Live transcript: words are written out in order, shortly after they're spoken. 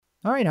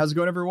All right, how's it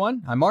going,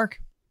 everyone? I'm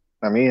Mark,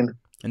 I mean,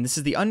 and this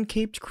is the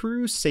Uncaped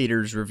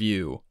Crusaders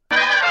review.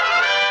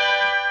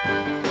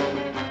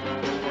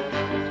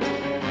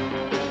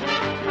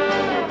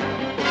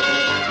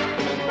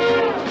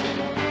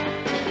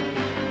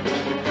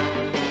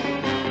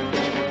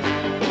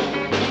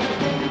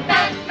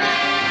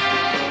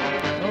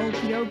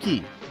 Okie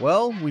dokie.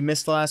 Well, we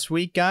missed last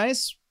week,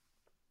 guys.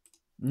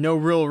 No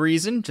real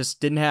reason, just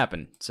didn't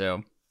happen.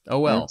 So, oh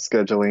well.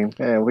 scheduling.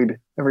 Yeah, we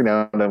every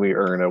now and then we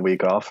earn a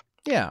week off.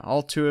 Yeah,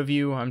 all two of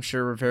you, I'm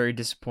sure, were very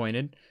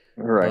disappointed.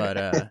 Right.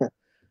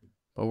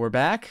 But we're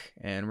back,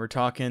 and we're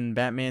talking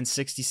Batman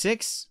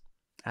 66,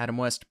 Adam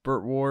West,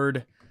 Burt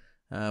Ward,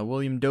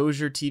 William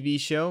Dozier TV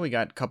show. We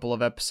got a couple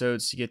of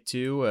episodes to get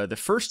to. The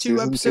first two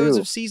episodes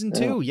of season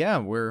 2. Yeah,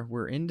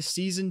 we're into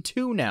season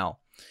 2 now.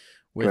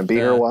 Gonna be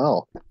here a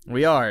while.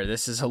 We are.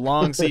 This is a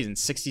long season,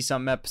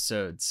 60-something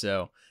episodes.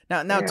 So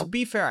now to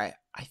be fair,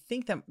 I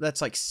think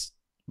that's like,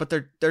 but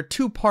they're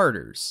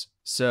two-parters.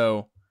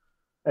 So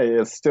hey,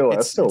 it's still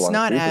it's long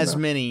not season, as though.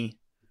 many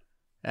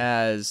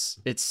as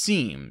it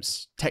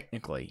seems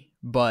technically,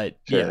 but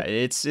Sure. yeah,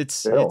 it's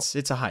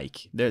a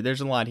hike.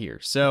 There's a lot here.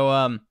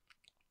 So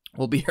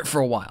we'll be here for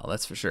a while,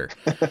 that's for sure.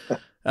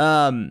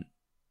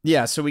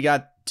 Yeah, so we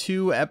got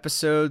 2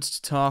 episodes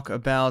to talk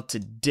about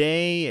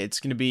today. It's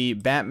going to be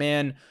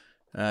Batman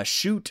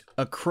Shoot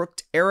a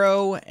Crooked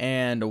Arrow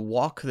and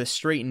Walk the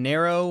Straight and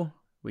Narrow.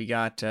 We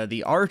got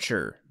the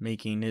Archer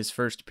making his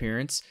first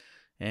appearance,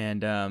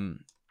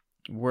 and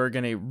we're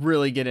going to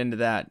really get into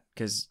that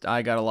because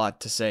I got a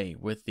lot to say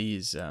with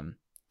these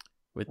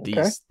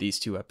these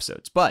 2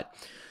 episodes. But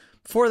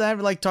before that,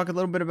 I'd like to talk a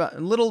little bit about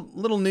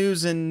little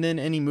news and then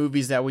any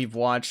movies that we've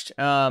watched.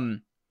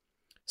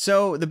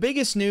 So the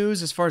biggest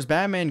news as far as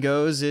Batman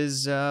goes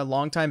is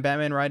longtime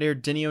Batman writer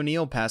Denny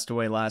O'Neil passed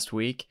away last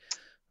week,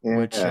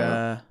 which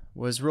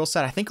was real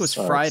sad. I think it was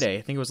Friday.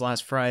 I think it was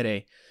last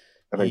Friday.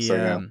 I think so,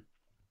 yeah.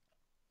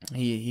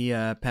 He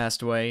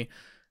passed away.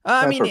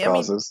 I mean,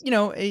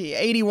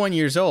 81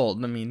 years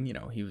old. I mean,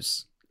 he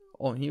was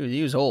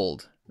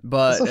old,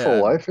 but it's a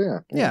full life, yeah.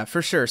 Yeah,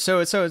 for sure.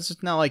 So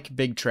it's not like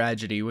big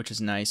tragedy, which is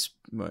nice.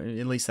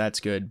 At least that's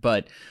good,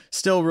 but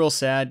still real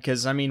sad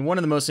because I mean, one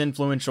of the most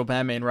influential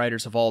Batman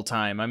writers of all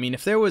time. I mean,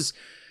 if there was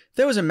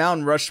a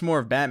Mount Rushmore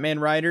of Batman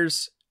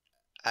writers,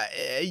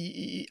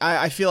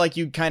 I feel like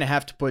you'd kind of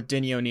have to put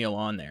Denny O'Neil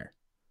on there.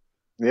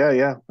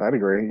 Yeah, I'd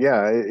agree.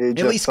 Yeah, it at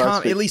just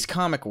at least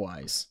comic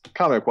wise.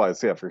 Comic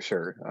wise, yeah, for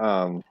sure.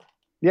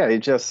 Yeah, it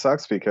just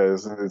sucks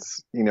because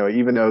it's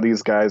even though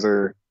these guys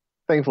are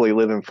thankfully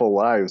living full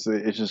lives,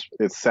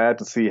 it's sad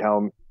to see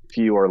how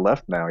few are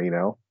left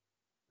now.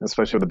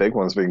 Especially with the big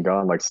ones being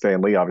gone, like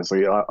Stan Lee,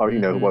 obviously.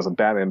 Who wasn't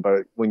Batman,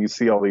 but when you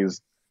see all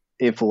these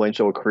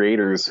influential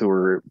creators who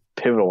were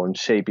pivotal in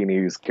shaping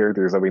these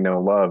characters that we know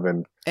and love,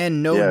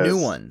 and no new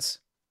ones.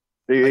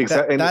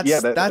 Exactly.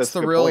 That's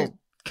the real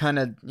kind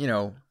of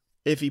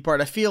iffy part.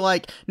 I feel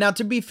like, now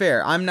to be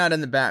fair, I'm not in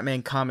the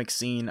Batman comic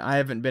scene. I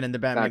haven't been in the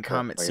Batman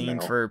comic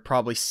scene for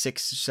probably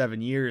 6 or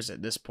 7 years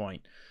at this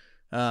point.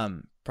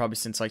 Probably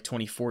since like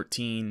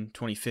 2014,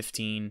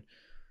 2015.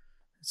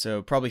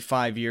 So probably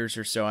 5 years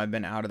or so I've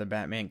been out of the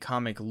Batman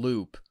comic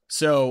loop.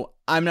 So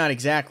I'm not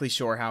exactly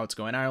sure how it's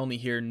going. I only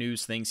hear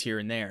news things here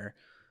and there.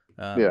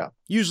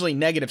 Usually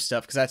negative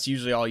stuff because that's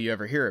usually all you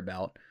ever hear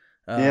about.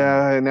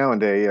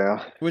 Nowadays,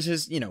 yeah. Which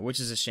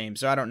is a shame.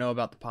 So I don't know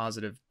about the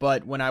positive.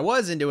 But when I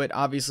was into it,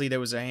 obviously there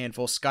was a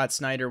handful. Scott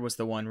Snyder was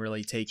the one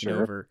really taking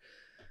over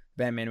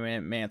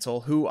Batman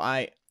mantle, who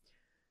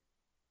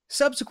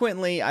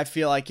subsequently I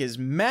feel like is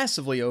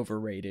massively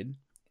overrated.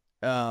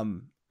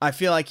 I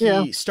feel like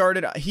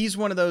he's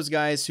one of those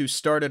guys who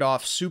started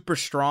off super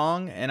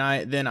strong, and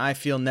I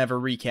feel never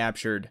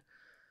recaptured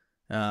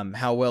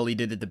how well he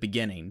did at the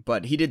beginning.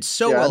 But he did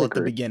so well at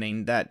the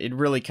beginning that it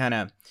really kind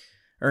of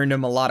earned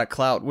him a lot of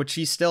clout, which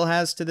he still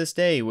has to this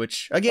day,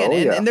 which again,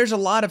 and there's a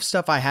lot of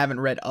stuff I haven't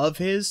read of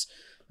his,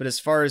 but as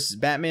far as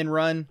Batman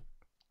run,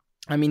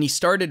 I mean, he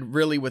started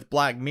really with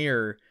Black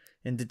Mirror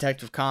in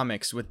Detective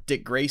Comics with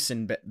Dick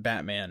Grayson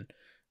Batman,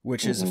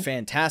 which is a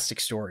fantastic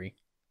story.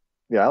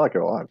 Yeah, I like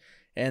it a lot.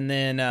 And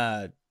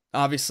then,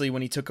 obviously,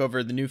 when he took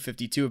over the New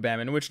 52 of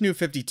Batman, which New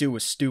 52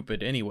 was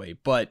stupid anyway,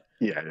 but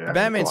the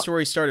Batman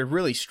story started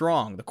really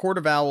strong. The Court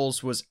of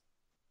Owls was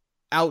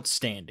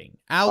outstanding.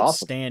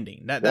 Awesome.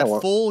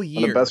 That full year.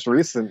 One of the best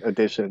recent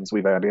editions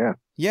we've had, yeah.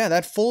 Yeah,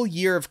 that full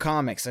year of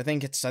comics, I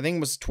think it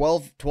was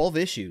 12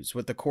 issues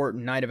with the Court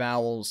and Night of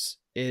Owls.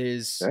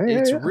 It's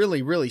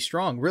really, really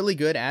strong. Really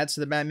good, adds to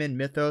the Batman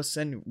mythos,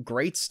 and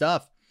great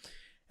stuff.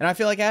 And I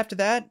feel like after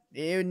that,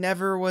 it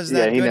never was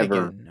that good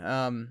again.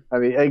 I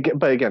mean,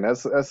 but again,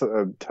 that's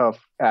a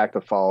tough act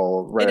to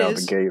follow right out of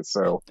the gate.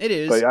 So it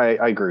is. But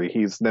I agree,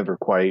 he's never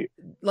quite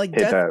like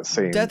hit that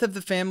same. Death of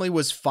the Family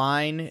was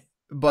fine,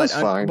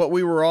 but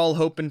we were all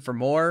hoping for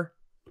more.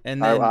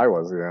 And then I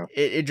was, yeah.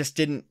 It just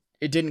didn't.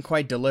 It didn't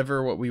quite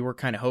deliver what we were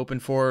kind of hoping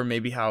for.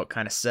 Maybe how it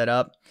kind of set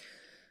up.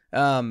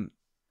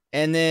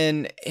 And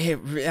then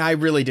I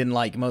really didn't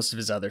like most of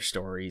his other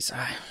stories.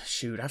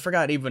 Shoot, I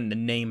forgot even the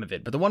name of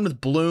it. But the one with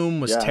Bloom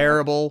was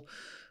terrible.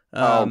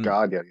 Oh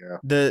God, yeah, yeah.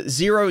 The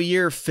 0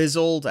 year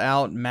fizzled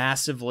out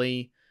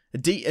massively. A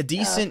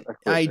decent I quit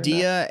doing that.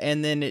 idea,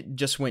 and then it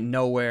just went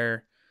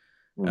nowhere.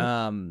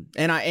 Mm.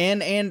 And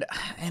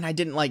I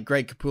didn't like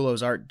Greg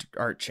Capullo's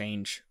art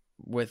change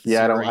with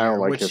Yeah, 0 I year, don't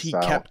like which his he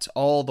style. kept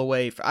all the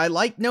way.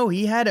 No,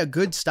 he had a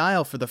good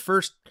style for the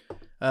first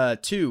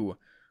two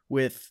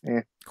with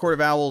Court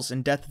of Owls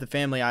and Death of the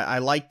Family. I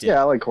liked it.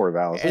 Yeah, I like Court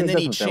of Owls. And then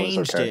he Death of the Family's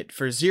changed okay. it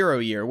for 0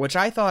 year, which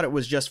I thought it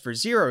was just for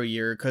 0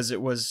 year because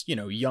it was,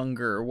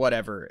 younger or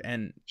whatever.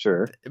 And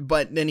Sure.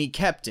 but then he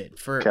kept it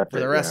for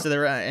the rest of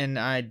the, and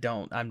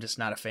I'm just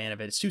not a fan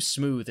of it. It's too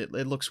smooth. It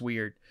looks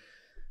weird.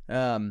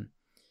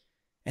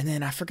 And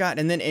then I forgot.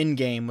 And then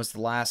Endgame was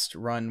the last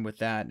run with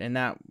that, and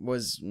that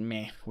was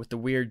meh, with the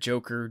weird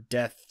Joker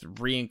death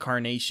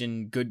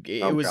reincarnation. Good.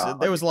 There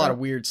was a lot of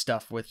weird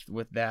stuff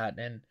with that,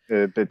 and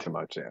a bit too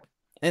much. Yeah.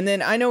 And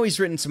then I know he's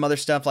written some other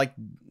stuff like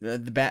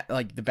the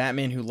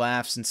Batman Who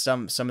Laughs and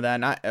some of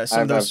that, and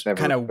some of those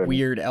kind of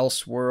weird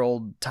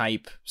Elseworld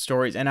type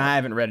stories. And I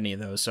haven't read any of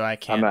those, so I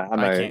can't.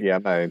 I'm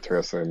not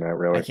interested in that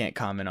really. I can't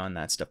comment on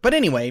that stuff. But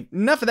anyway,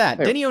 enough of that.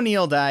 Anyway. Denny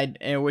O'Neil died,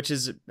 which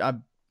is a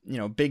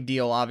big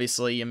deal.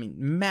 Obviously, I mean,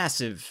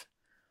 massive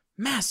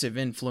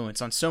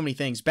influence on so many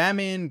things.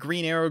 Batman,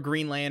 Green Arrow,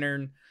 Green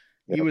Lantern.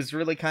 Yep. He was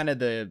really kind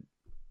of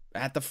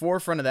at the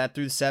forefront of that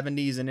through the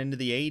 70s and into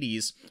the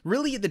 80s.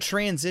 Really the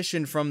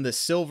transition from the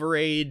Silver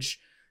Age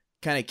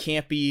kind of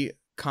campy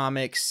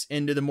comics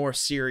into the more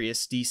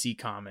serious DC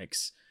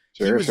comics.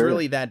 He was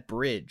really that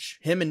bridge.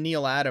 Him and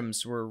Neil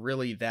Adams were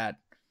really that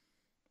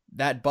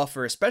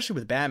buffer, especially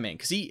with Batman,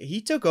 because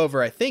he took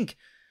over, I think,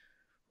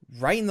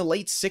 right in the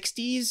late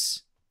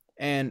 60s.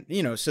 And,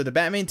 so the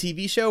Batman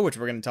TV show, which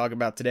we're going to talk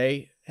about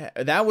today,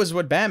 that was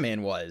what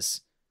Batman was.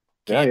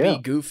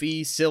 Campy,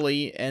 goofy,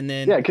 silly, and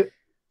then...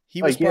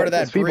 He was part of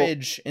that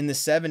bridge in the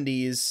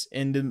 70s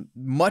into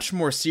much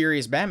more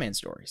serious Batman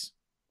stories.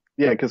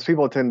 Yeah, because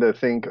people tend to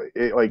think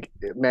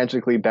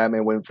magically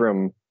Batman went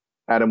from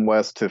Adam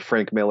West to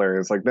Frank Miller.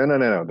 It's like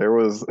no. There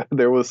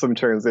was some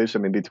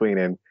transition in between,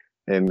 and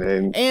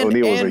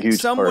O'Neil was a huge.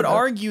 Some would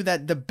argue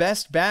that the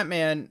best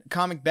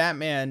comic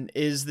Batman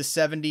is the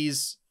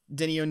 70s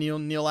Denny O'Neil,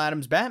 Neil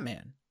Adams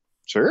Batman.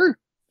 Sure,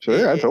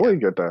 I totally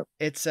get that.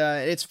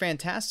 It's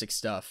fantastic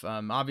stuff.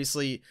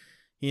 Obviously.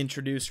 He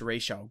introduced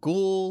Ra's al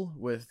Ghul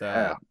with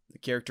the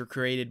character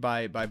created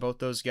by both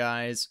those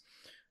guys.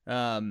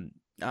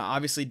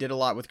 Obviously did a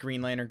lot with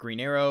Green Lantern,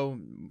 Green Arrow,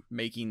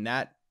 making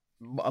that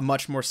a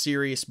much more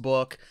serious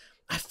book.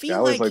 I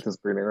always like this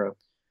Green Arrow.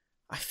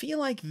 I feel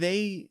like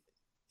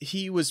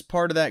he was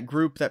part of that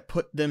group that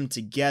put them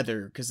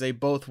together because they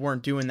both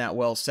weren't doing that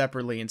well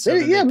separately, and so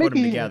they put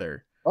them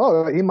together.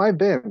 Oh, he might have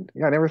been.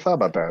 Yeah, I never thought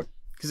about that.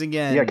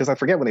 Because I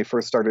forget when they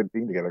first started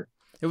being together.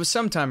 It was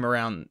sometime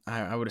around,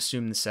 I would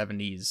assume, the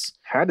 70s.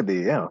 Had to be,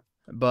 yeah.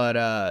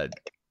 But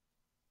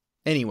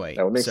anyway,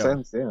 that would make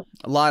sense. Yeah,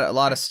 a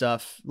lot of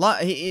stuff.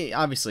 He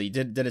obviously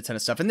did a ton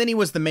of stuff, and then he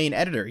was the main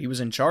editor. He was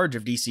in charge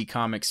of DC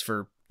Comics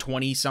for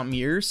 20-something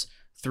years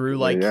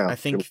through I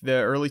think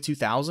the early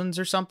 2000s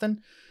or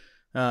something.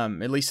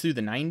 At least through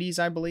the 90s,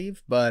 I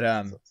believe. But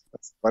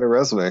that's quite a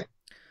resume.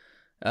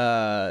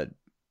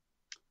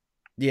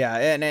 Yeah,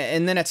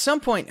 and then at some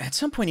point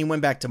he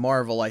went back to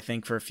Marvel, I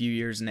think, for a few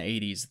years in the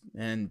 80s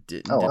and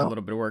did a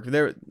little bit of work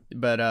there.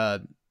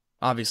 But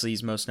obviously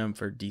he's most known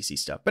for DC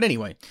stuff. But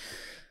anyway,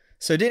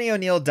 so Denny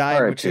O'Neil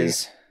died, which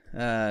is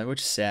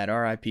sad.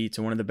 R.I.P.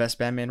 to one of the best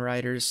Batman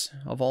writers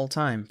of all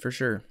time, for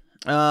sure.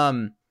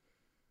 Some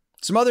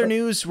other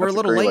news. We're a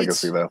little late.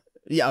 Legacy, though.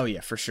 Yeah,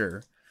 for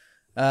sure.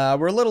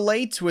 We're a little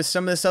late with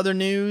some of this other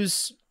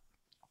news.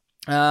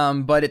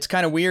 But it's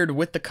kind of weird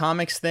with the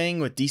comics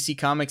thing, with DC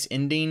Comics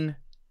ending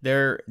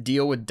their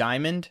deal with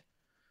Diamond,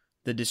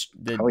 the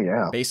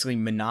basically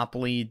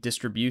monopoly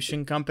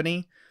distribution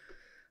company,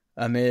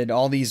 amid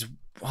all this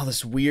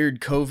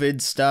weird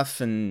COVID stuff.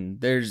 And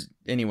there's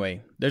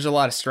a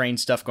lot of strange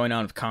stuff going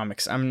on with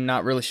comics. I'm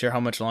not really sure how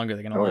much longer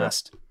they're going to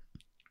last.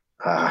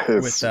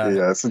 It's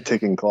a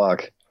ticking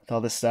clock. With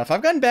all this stuff.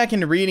 I've gotten back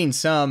into reading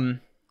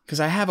some, because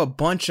I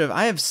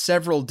have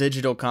several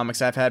digital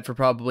comics I've had for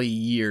probably a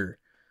year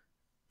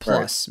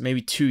plus,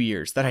 maybe 2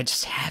 years, that I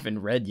just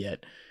haven't read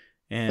yet.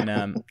 And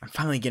I'm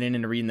finally getting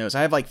into reading those.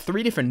 I have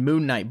 3 different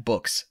Moon Knight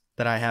books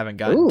that I haven't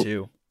gotten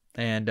to.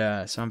 And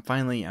so I'm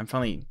finally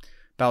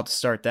about to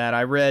start that.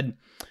 I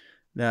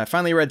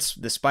finally read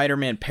the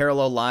Spider-Man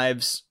Parallel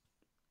Lives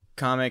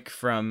comic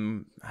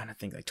from, I don't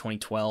think,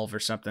 2012 or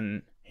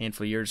something, a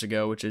handful of years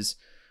ago, which was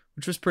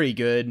pretty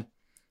good.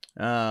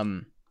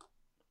 But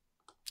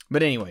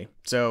anyway,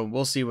 so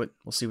we'll see what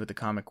the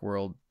comic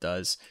world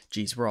does.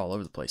 Jeez, we're all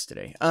over the place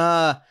today.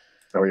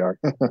 There we are.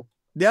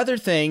 The other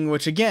thing,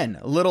 which again,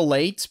 a little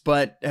late,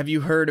 but have you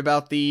heard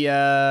about the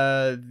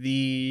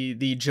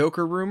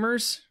Joker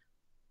rumors?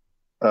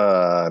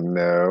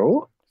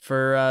 No.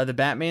 For the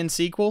Batman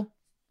sequel?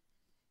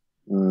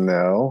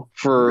 No.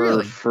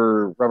 For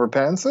Robert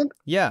Pattinson?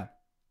 Yeah.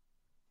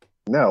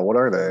 No, what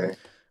are they?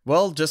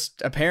 Well,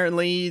 just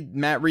apparently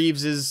Matt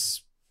Reeves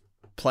is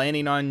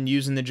planning on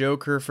using the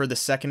Joker for the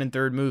second and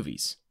third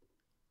movies.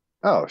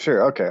 Oh,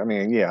 sure. Okay. I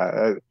mean,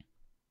 yeah.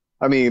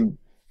 I mean,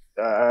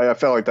 I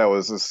felt like that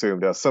was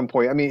assumed at some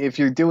point. I mean, if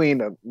you're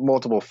doing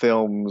multiple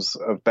films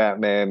of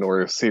Batman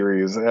or a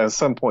series, at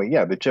some point,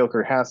 yeah, the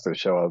Joker has to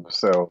show up.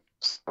 So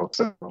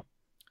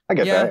I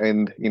get Yeah, that.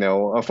 And,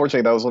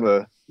 unfortunately, that was one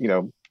of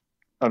the,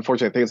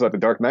 unfortunate things about the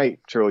Dark Knight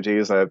trilogy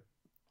is that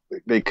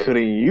they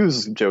couldn't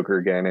use Joker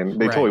again, and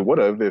they totally right. would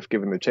have if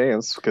given the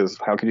chance, because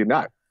how could you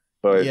not?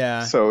 But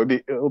Yeah. so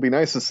it'll be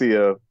nice to see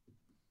a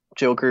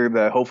Joker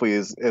that hopefully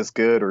is as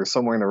good or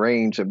somewhere in the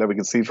range that we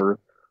can see for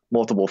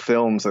multiple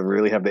films and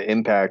really have the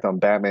impact on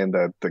Batman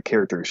that the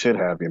character should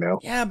have, you know?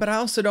 Yeah, but I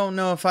also don't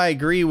know if I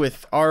agree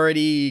with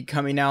already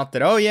coming out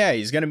that, oh yeah,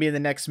 he's going to be in the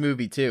next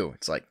movie too.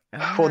 It's like,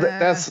 Well,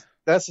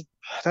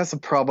 that's a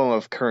problem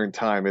of current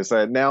time is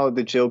that now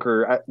the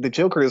Joker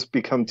has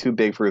become too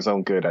big for his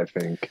own good, I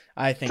think,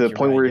 I to think the you're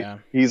point right. where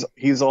Yeah.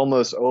 he's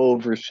almost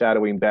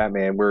overshadowing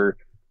Batman. Where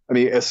I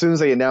mean, as soon as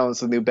they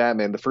announce the new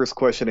Batman, the first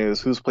question is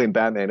who's playing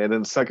Batman, and then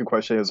the second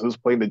question is who's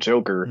playing the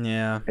Joker,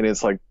 Yeah. and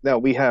it's like, no,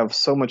 we have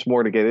so much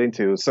more to get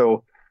into.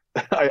 So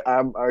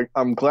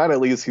I'm glad at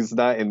least he's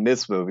not in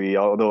this movie,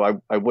 although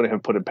I wouldn't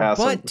have put it past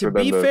him But to for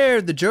them be to.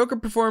 fair, the Joker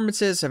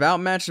performances have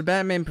outmatched the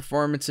Batman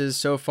performances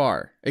so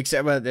far.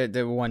 Except well,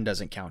 the one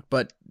doesn't count.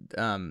 But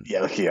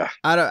Yeah.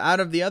 out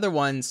of the other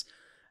ones,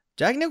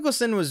 Jack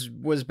Nicholson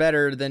was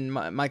better than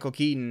Michael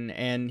Keaton,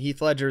 and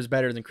Heath Ledger is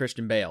better than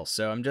Christian Bale.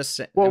 So I'm just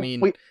I Well,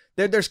 mean,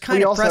 there's kind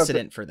we of also have to.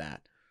 precedent for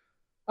that.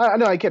 I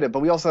know I get it,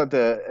 but we also have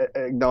to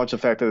acknowledge the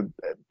fact that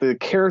the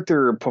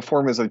character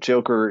performance of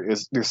Joker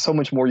is there's so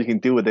much more you can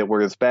do with it.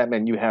 Whereas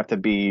Batman, you have to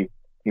be,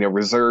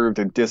 reserved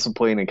and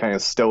disciplined and kind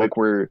of stoic.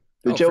 Where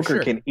the Oh, for Joker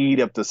sure. can eat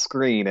up the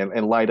screen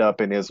and light up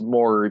and is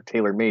more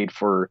tailor made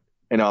for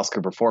an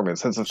Oscar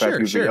performance. Hence the fact Sure,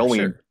 he was the sure, only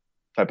sure.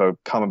 type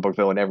of comic book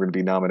villain ever to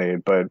be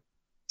nominated. But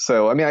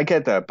so I mean, I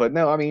get that, but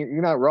no, I mean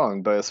you're not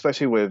wrong. But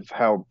especially with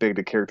how big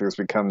the character has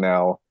become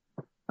now,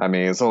 I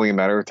mean it's only a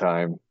matter of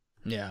time.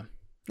 Yeah.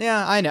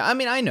 Yeah, I know. I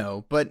mean, I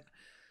know, but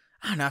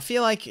I don't know. I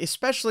feel like,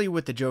 especially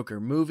with the Joker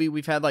movie,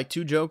 we've had like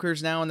two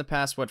Jokers now in the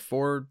past, what,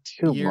 four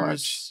Too much.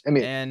 years? I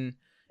mean, And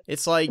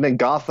it's and like, then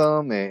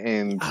Gotham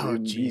oh,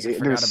 jeez, I there's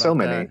forgot so about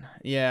many.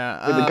 that.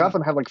 Yeah. The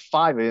Gotham had like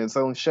five in its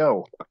own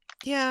show.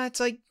 Yeah,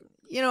 it's like,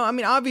 I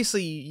mean,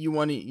 obviously you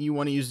want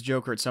to use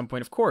Joker at some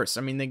point, of course.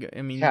 I mean, You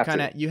you have kind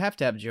to. of you have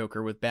to have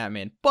Joker with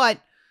Batman, but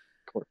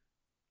Of course.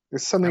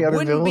 There's so I many other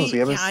wouldn't villains we be.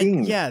 haven't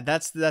seen. Yeah,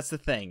 that's the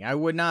thing. I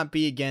would not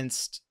be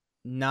against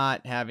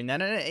not having that.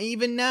 And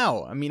even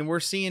now, I mean, we're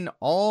seeing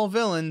all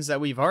villains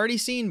that we've already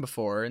seen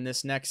before in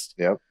this next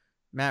Yep.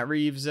 Matt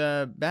Reeves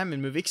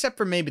Batman movie, except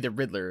for maybe the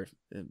Riddler.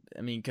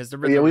 I mean, because the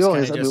But yeah, Riddler we've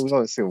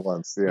only seen it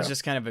once. was Yeah.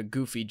 just kind of a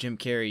goofy Jim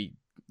Carrey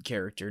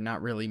character,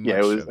 not really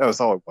Yeah, much that of was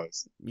all it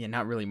was.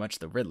 not really much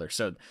the Riddler.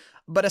 So,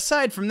 but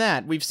aside from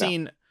that, we've No.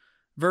 seen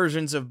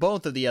versions of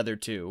both of the other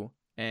two,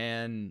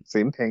 and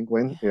Seen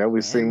Penguin. Yeah, we've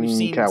we've seen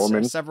seen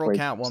Catwoman. several Like,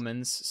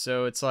 Catwomans.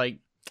 So it's like,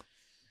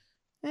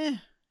 eh,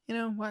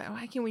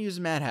 why can't we use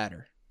Mad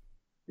Hatter?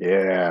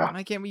 yeah.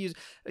 Why can't we use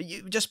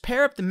you just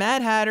pair up the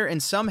Mad Hatter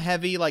and some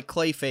heavy like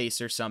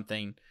Clayface or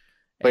something,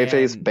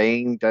 Clayface, and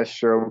Bane,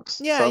 Deathstroke,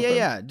 something.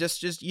 yeah.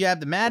 Just you have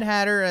the Mad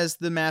Hatter as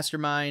the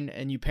mastermind,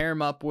 and you pair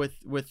him up with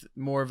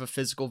more of a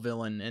physical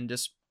villain, and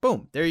just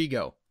boom, there you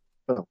go.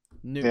 Oh,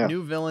 New yeah.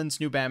 new villains,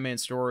 new Batman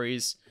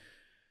stories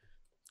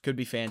could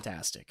be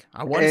fantastic.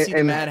 I want to see the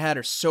And Mad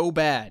Hatter so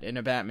bad in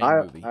a Batman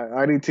I, movie.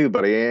 I do too,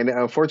 buddy. And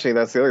unfortunately,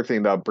 that's the other thing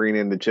about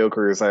bringing in the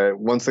Joker is that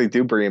once they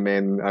do bring him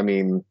in, I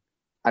mean,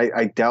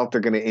 I doubt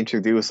they're going to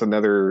introduce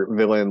another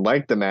villain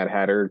like the Mad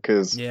Hatter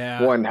because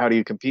Yeah, one, how do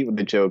you compete with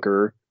the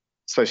Joker,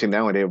 especially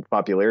nowadays with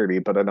popularity,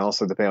 but then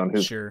also depending on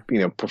who's sure.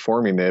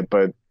 performing it.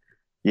 But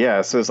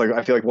yeah, so it's like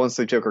I feel like once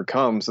the Joker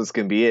comes, this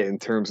can be it in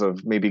terms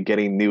of maybe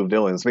getting new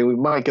villains. I mean, we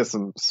might get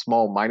some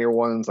small minor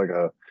ones like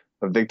a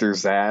Victor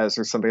Zsasz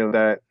or something of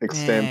that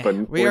extent, but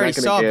We we're already not going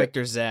to saw get.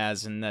 Victor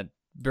Zsasz in that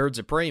Birds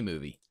of Prey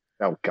movie.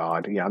 Oh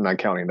God, yeah, I'm not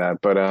counting that,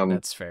 but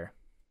That's fair.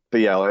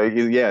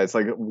 yeah, it's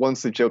like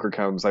once the Joker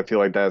comes, I feel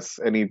like that's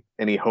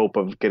any hope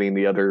of getting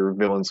the other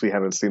villains we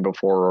haven't seen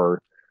before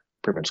are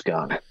pretty much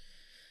gone.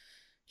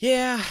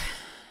 Yeah,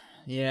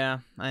 yeah,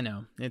 I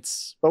know.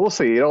 But we'll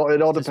see. It all It's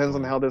depends on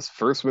disappointing. how this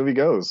first movie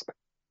goes.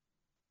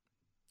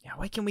 Yeah,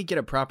 why can't we get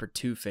a proper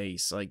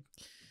Two-Face? Like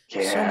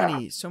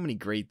Yeah. so many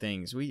great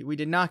things. We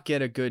did not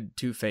get a good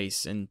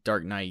Two-Face in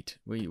Dark Knight.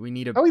 We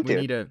need a Oh, we we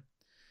did. need a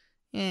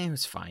it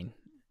was fine.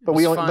 It But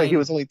was he fine.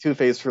 was only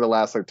Two-Faced for the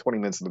last like 20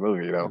 minutes of the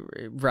movie,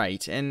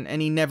 Right. And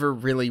he never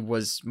really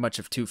was much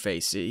of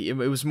Two-Face. It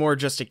was more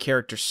just a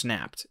character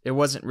snapped. It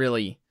wasn't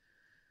really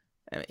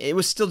it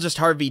was still just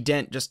Harvey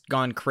Dent just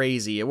gone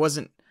crazy. It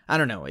wasn't I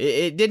don't know.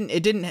 It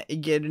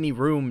didn't get any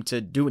room to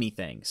do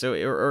anything. So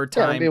or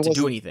Yeah, I time mean it to do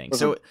wasn't anything.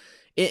 wasn't So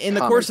in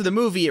the course of comic.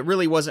 the movie, it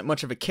really wasn't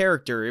much of a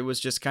character. It was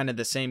just kind of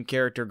the same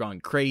character gone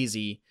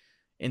crazy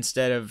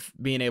instead of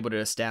being able to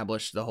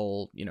establish the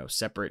whole,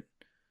 separate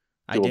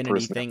Dual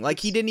identity thing. Like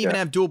he personalities. didn't even Yeah,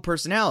 have dual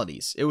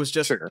personalities. It was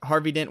just sure,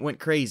 Harvey Dent went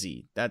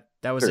crazy. That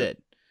was sure.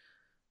 it.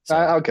 So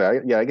Okay,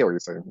 yeah, I get what you're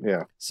saying. Yeah,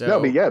 no, but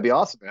so yeah, it'd be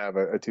awesome to have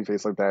a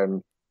Two-Face like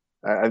that.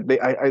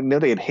 I know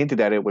they had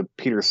hinted at it with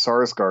Peter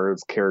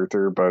Sarsgaard's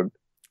character, but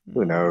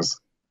who knows?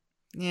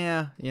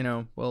 Yeah,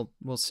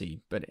 we'll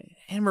see. But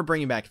and we're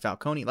bringing back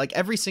Falcone, like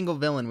every single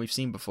villain we've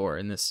seen before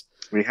in this.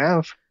 We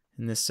have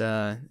in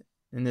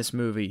this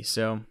movie.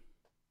 So,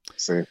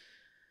 see,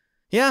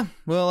 yeah,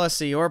 well, let's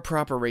see. Or a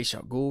proper Ra's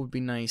al Ghul would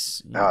be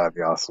nice. Oh, that'd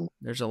be awesome.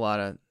 There's a lot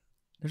of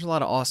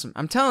awesome.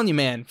 I'm telling you,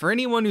 man. For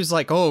anyone who's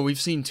like, "Oh, we've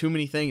seen too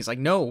many things," like,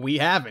 no, we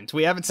haven't.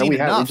 We haven't seen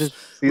enough.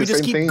 We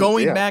just keep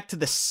going back to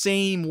the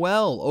same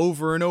well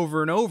over and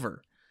over and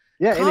over.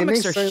 Yeah,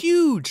 comics are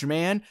huge,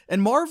 man,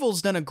 and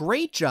Marvel's done a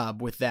great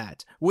job with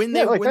that.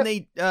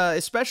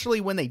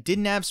 Especially when they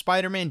didn't have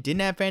Spider-Man,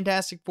 didn't have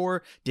Fantastic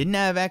Four, didn't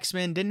have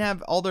X-Men, didn't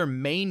have all their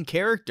main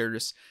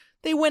characters.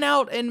 They went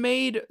out and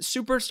made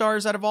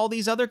superstars out of all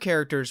these other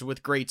characters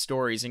with great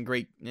stories and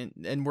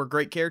were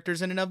great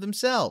characters in and of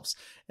themselves.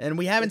 And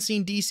we haven't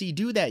seen DC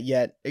do that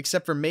yet,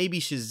 except for maybe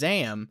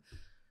Shazam.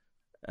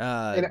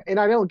 And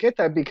I don't get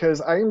that,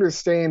 because I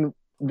understand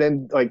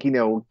then, like,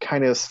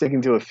 kind of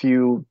sticking to a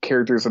few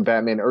characters of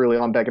Batman early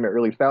on, back in the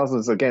early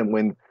thousands, again,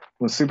 when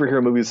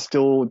superhero movies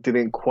still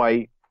didn't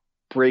quite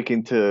break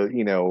into,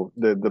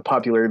 the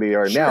popularity they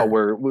are now,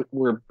 where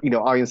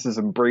audiences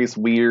embrace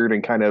weird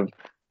and kind of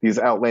these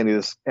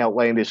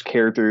outlandish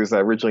characters that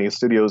originally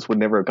studios would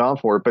never have gone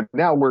for. But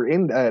now we're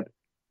in that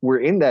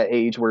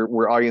age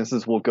where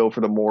audiences will go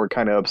for the more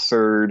kind of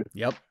absurd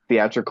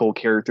theatrical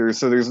characters.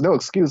 So there's no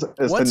excuse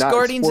once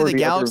Guardians of the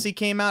Galaxy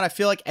came out, I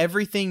feel like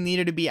everything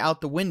needed to be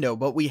out the window,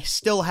 but we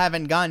still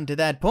haven't gotten to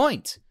that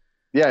point.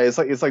 Yeah, it's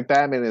like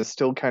Batman is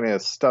still kind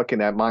of stuck in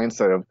that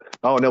mindset of,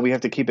 oh no, we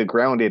have to keep it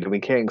grounded and we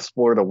can't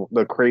explore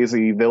the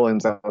crazy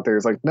villains out there.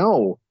 It's like,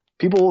 no,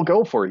 people will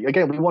go for it.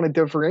 Again, we want to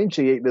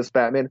differentiate this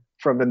Batman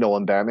from the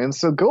Nolan Batman,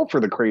 so go for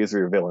the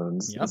crazier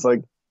villains. It's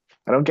like,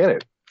 I don't get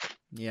it.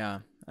 Yeah,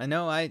 I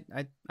know. I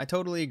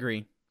totally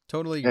agree.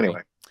 Totally agree.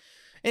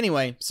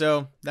 Anyway,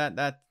 so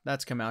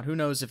that's come out. Who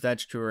knows if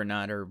that's true or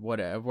not, or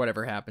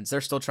whatever happens.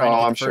 They're still trying to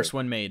get the first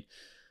one made.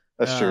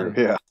 That's true.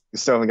 Yeah, you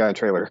still haven't got a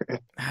trailer.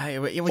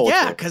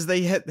 Yeah, because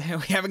we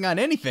haven't got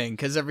anything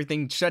because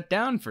everything shut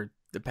down for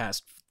the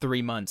past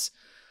 3 months.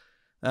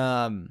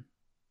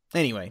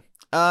 Anyway,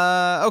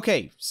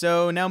 okay.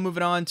 So now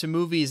moving on to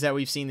movies that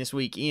we've seen this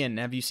week. Ian,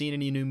 have you seen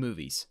any new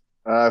movies?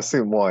 I've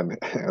seen one.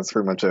 That's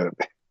pretty much it.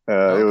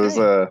 It was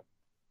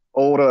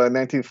old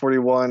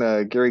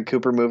 1941 Gary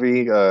Cooper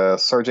movie,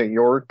 Sergeant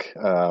York,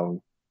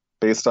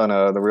 based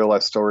on the real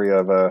life story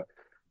of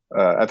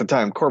at the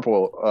time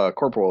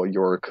Corporal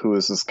York, who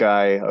is this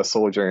guy, a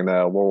soldier in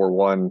World War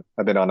One.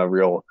 I've been on a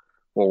real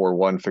World War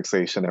One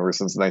fixation ever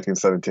since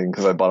 1917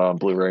 because I bought it on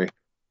Blu-ray.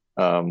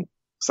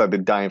 So I've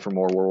been dying for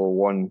more World War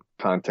One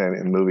content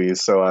in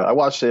movies. So I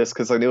watched this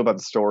because I knew about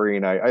the story,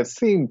 and I'd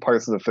seen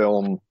parts of the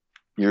film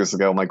years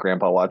ago. My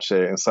grandpa watched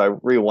it, and so I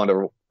really wanted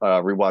to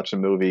rewatch the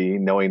movie,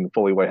 knowing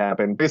fully what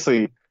happened.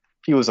 Basically,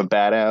 he was a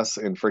badass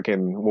in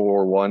freaking World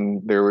War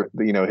One. There were,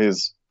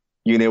 his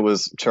unit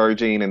was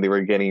charging, and they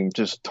were getting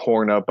just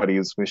torn up by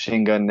these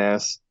machine gun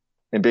nests.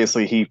 And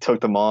basically, he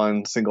took them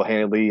on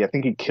single-handedly. I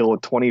think he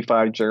killed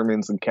 25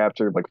 Germans and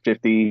captured like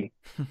 50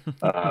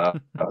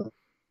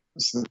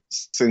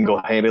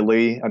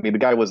 single-handedly. I mean, the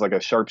guy was like a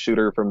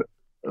sharpshooter from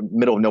the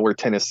middle of nowhere,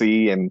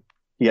 Tennessee, and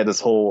he had this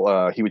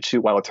whole. He would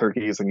shoot wild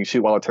turkeys, and you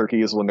shoot wild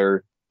turkeys when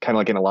they're kind of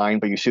like in a line,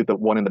 but you shoot the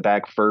one in the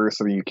back first,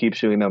 so you keep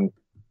shooting them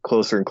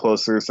closer and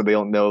closer, so they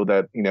don't know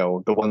that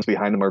the ones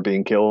behind them are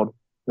being killed.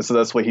 And so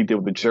that's what he did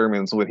with the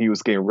Germans when he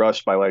was getting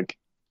rushed by like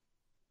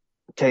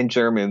 10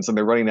 Germans, and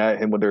they're running at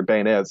him with their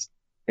bayonets,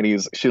 and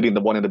he's shooting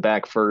the one in the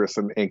back first,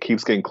 and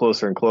keeps getting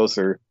closer and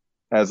closer,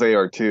 as they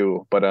are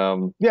too. But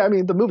yeah, I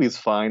mean, the movie's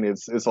fine.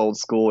 It's old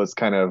school. It's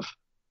kind of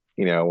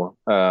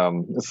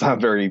it's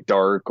not very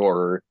dark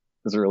or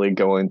doesn't really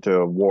go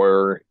into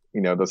war,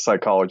 the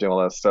psychology and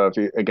all that stuff.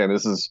 Again,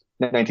 this is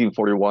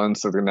 1941,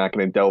 so they're not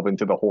going to delve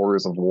into the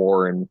horrors of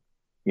war and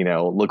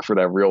look for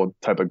that real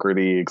type of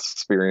gritty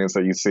experience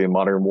that you see in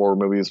modern war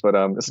movies. But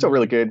it's still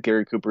really good.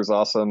 Gary Cooper's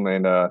awesome,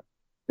 and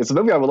it's a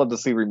movie I would love to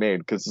see remade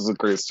because it's a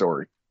great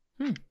story.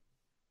 Okay,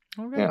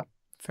 yeah,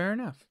 fair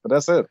enough. But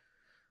that's it.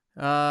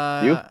 You?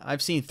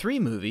 I've seen 3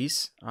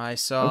 movies. I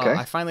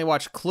finally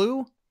watched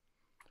Clue.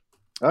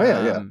 Oh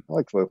yeah, I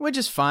like Clue, which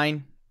is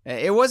fine.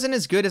 It wasn't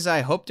as good as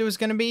I hoped it was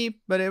going to be,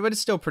 but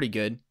it's still pretty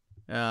good.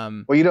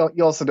 Well,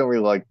 you also don't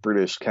really like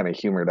British kind of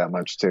humor that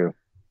much too.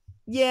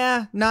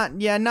 Not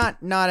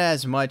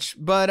as much,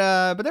 but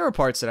there were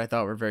parts that I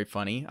thought were very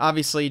funny.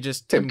 Obviously,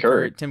 just Tim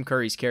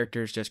Curry's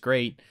character is just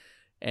great.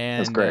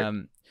 And that's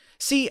great.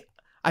 See,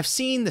 I've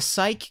seen the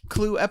Psych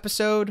Clue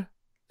episode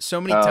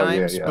so many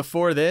times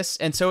before this,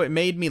 and so it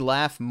made me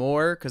laugh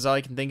more because all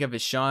I can think of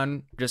is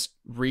Sean just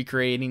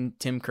recreating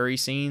Tim Curry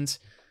scenes.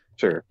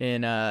 Sure.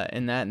 In that,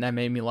 and that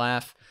made me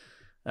laugh.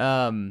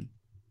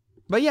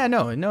 But yeah,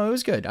 no, it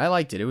was good. I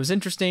liked it. It was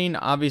interesting.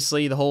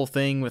 Obviously, the whole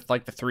thing with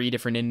like the 3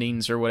 different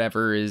endings or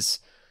whatever is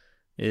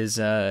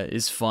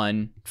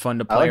fun to play around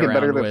with. I like it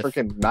better than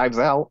freaking Knives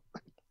Out.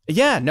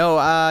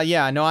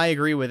 I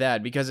agree with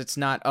that because it's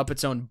not up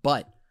its own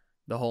butt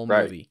the whole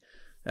movie.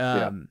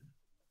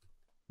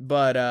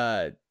 But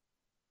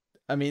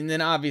I mean,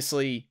 then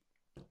obviously,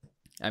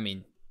 I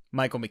mean,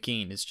 Michael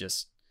McKean is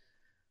just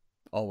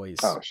always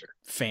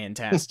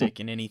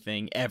fantastic in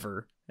anything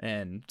ever,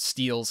 and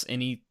steals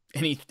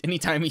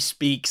anytime he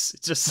speaks.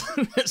 It just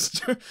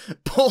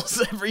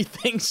pulls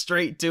everything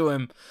straight to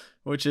him,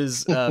 which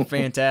is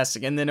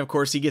fantastic. And then of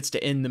course he gets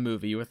to end the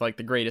movie with like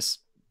the greatest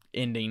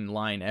ending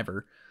line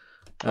ever.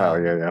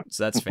 Yeah.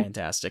 So that's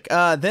fantastic.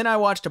 Then I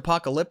watched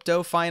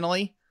Apocalypto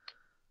finally.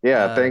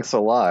 Yeah, thanks a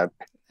lot.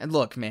 And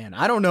look, man,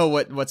 I don't know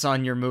what's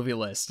on your movie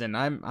list, and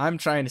I'm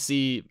trying to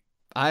see.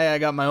 I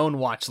got my own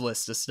watch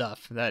list of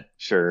stuff that.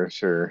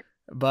 Sure.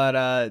 But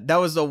that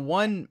was the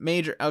one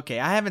major. Okay,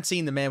 I haven't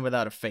seen The Man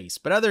Without a Face,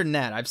 but other than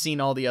that, I've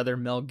seen all the other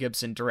Mel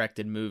Gibson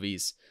directed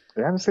movies.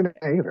 I haven't seen it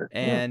either.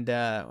 And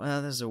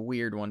well, there's a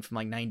weird one from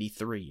like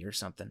 '93 or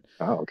something.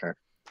 Oh, okay.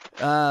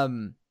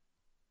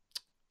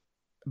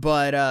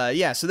 But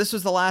yeah, so this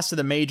was the last of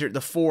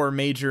the four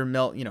major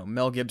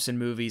Mel Gibson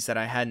movies that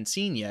I hadn't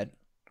seen yet.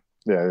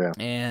 Yeah.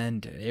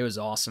 And it was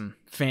awesome,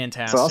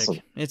 fantastic. It's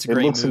awesome. It's a great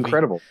movie. It looks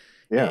incredible.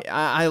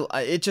 Yeah.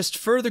 It just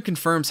further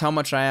confirms how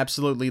much I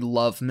absolutely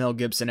love Mel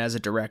Gibson as a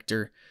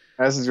director.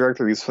 As a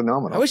director, he's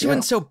phenomenal. I wish he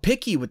wasn't so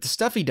picky with the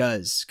stuff he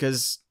does,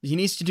 because he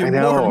needs to do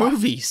more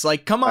movies.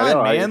 Like, come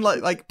on, man.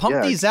 Like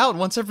pump these out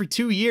once every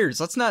 2 years.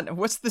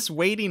 What's this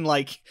waiting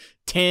like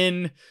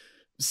 10,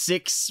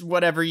 6,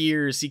 whatever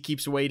years he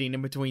keeps waiting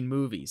in between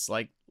movies?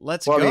 Like,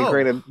 let's go. I mean,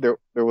 granted,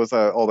 there was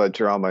all that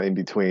drama in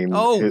between.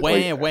 Oh,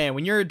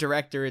 when you're a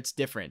director, it's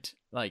different.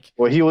 Like,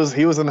 well, he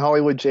was in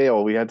Hollywood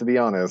jail. We had to be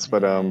honest,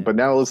 but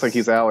now it looks like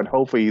he's out, and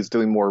hopefully he's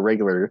doing more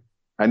regular.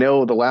 I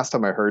know the last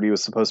time I heard he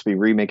was supposed to be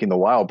remaking The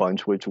Wild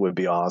Bunch, which would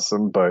be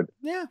awesome, but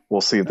yeah,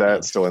 we'll see if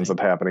that still ends up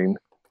happening.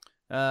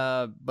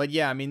 But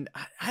yeah, I mean,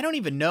 I don't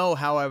even know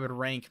how I would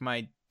rank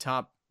my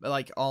top,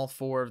 like all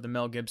 4 of the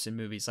Mel Gibson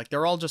movies. Like,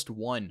 they're all just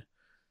one.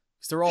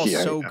 Because they're all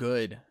so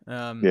good.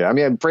 Yeah, I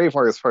mean,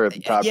 Braveheart is probably at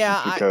the top.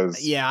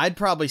 I'd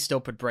probably still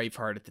put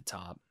Braveheart at the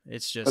top.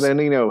 It's just. But then,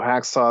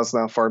 Hacksaw's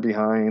not far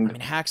behind. I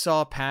mean,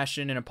 Hacksaw,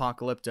 Passion, and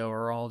Apocalypto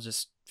are all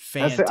just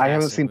fantastic. I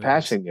haven't seen movies.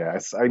 Passion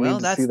yet. I need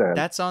to see that.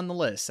 That's on the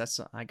list.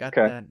 I got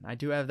that. I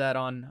do have that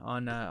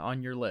on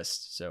your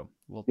list. So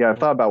I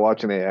thought about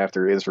watching it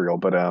after Israel,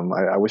 but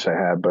I wish I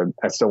had, but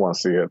I still want to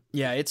see it.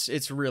 Yeah,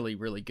 it's really,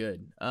 really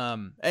good.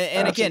 And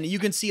again, you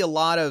can see a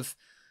lot of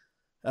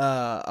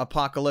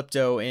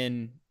Apocalypto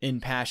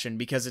in Passion,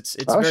 because it's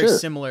very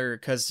similar,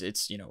 because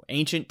it's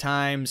ancient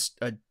times,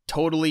 a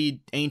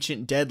totally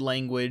ancient dead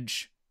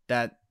language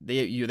that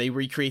they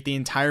recreate the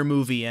entire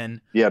movie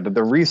in. Yeah,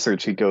 the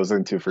research he goes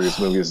into for his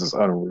movies is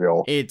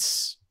unreal.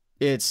 It's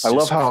I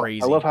love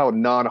how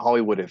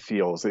non-Hollywood it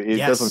feels. It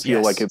doesn't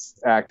feel like it's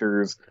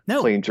actors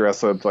playing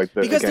dress up like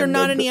the, because they're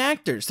not any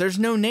actors. There's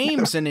no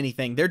names in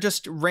anything. They're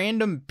just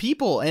random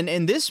people. And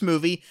in this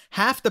movie,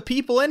 half the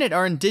people in it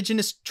are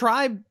indigenous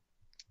tribe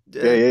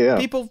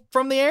people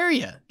from the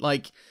area.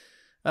 Like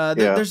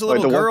there's a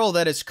little girl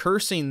that is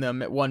cursing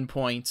them at one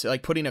point,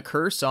 like putting a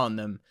curse on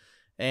them.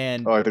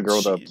 And like the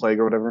girl, the plague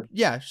or whatever.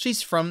 Yeah,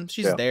 she's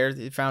there.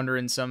 They found her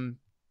in some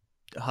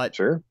hut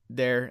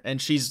there,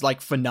 and she's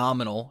like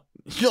phenomenal.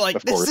 You're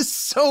like, this is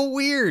so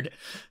weird.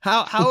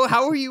 How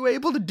are you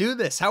able to do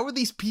this? How are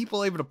these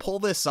people able to pull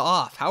this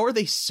off? How are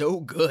they so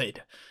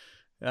good?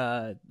 They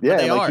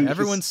are.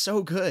 Everyone's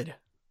so good.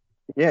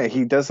 Yeah,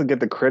 he doesn't get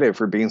the credit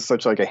for being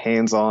such like a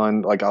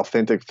hands-on, like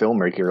authentic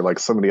filmmaker, like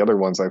some of the other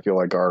ones I feel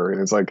like are.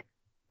 And it's like,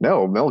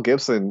 no, Mel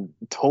Gibson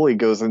totally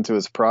goes into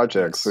his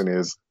projects and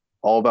is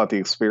all about the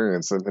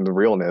experience and the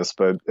realness.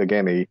 But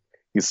again,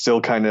 he's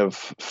still kind of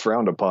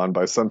frowned upon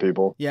by some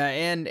people. Yeah,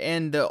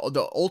 and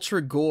the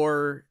ultra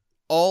gore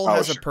all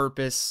has a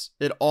purpose.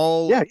 It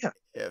all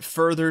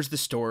furthers the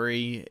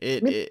story.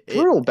 It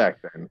brutal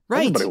back then,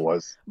 right? Everybody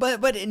was,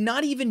 but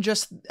not even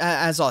just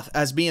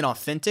as being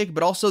authentic,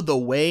 but also the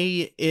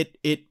way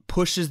it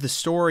pushes the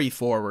story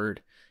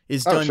forward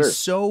is done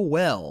so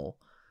well.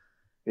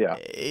 Yeah,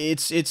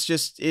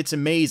 it's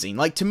amazing.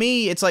 Like, to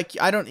me, it's like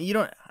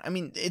I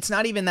mean, it's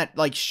not even that,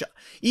 like,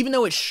 even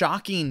though it's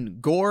shocking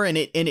gore and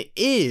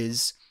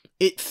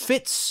it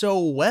fits so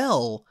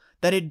well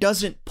that it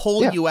doesn't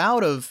pull you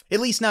out of, at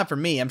least not for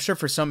me. I'm sure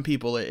for some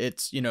people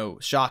it's,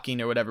 shocking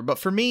or whatever, but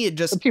for me,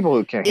 the people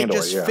who can't handle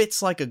it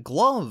fits like a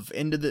glove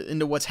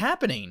into what's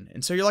happening.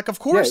 And so you're like, of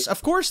course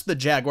the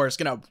jaguar is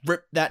going to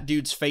rip that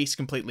dude's face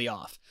completely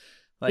off.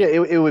 Like,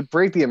 it would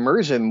break the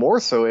immersion more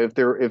so if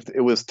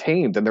it was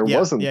tamed and there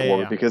wasn't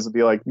gore, because it'd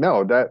be like,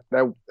 no, that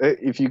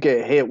if you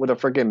get hit with a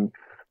freaking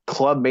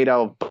club made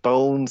out of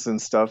bones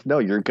and stuff, no,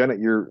 your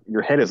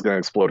head is gonna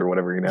explode or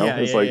whatever,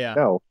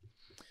 no,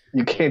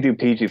 you can't do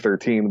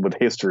PG-13 with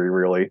history,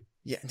 really.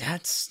 Yeah,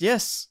 that's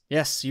yes,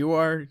 you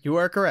are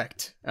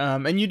correct.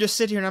 And you just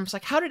sit here and I'm just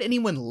like, how did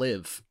anyone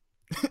live?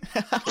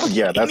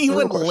 That's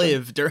anyone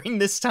live during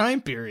this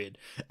time period?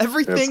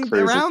 Everything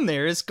around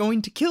there is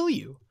going to kill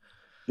you.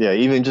 Yeah,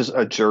 even just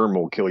a germ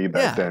will kill you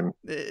back then.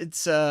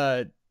 It's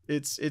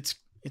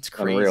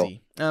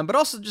crazy. But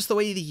also just the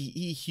way that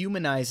he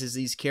humanizes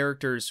these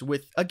characters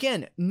with,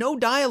 again, no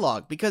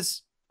dialogue,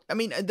 because I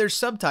mean, there's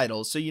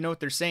subtitles, so you know what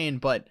they're saying,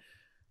 but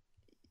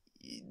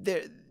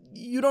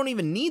you don't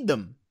even need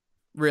them,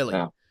 really.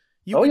 Yeah.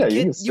 You Oh would yeah, get you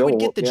can you would still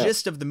get the yeah,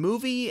 gist of the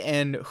movie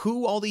and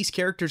who all these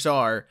characters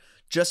are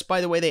just by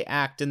the way they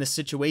act and the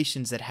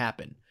situations that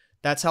happen.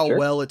 That's how sure.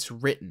 well it's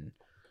written,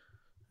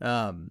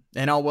 and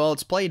how well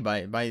it's played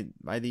by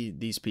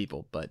these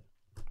people. But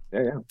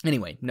Yeah.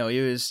 anyway, no,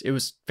 it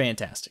was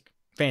fantastic,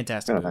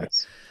 fantastic Oh, movie.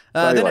 nice.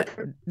 Glad you liked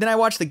it. Then I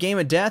watched The Game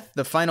of Death,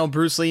 the final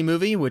Bruce Lee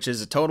movie, which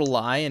is a total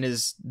lie and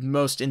is the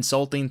most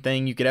insulting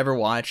thing you could ever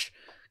watch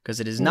because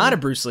it is not a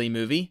Bruce Lee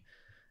movie.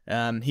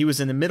 He was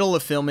in the middle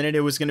of filming it.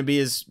 It was going to be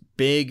his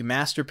big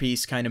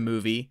masterpiece kind of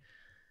movie.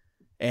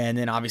 And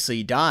then obviously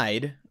he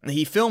died.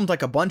 He filmed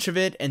like a bunch of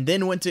it and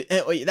then went to,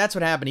 that's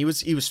what happened. He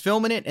was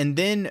filming it and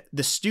then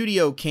the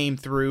studio came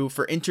through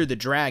for Enter the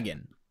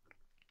Dragon.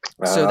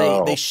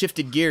 So they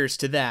shifted gears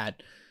to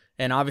that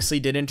and obviously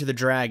did Enter the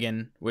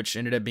Dragon, which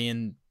ended up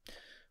being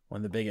one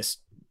of the biggest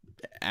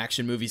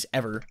action movies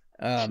ever.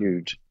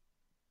 Huge.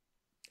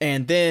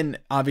 And then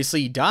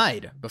obviously he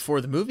died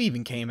before the movie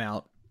even came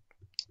out.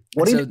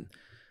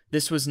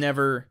 This was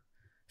never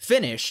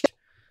finished.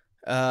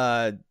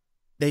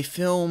 They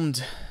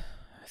filmed,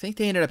 I think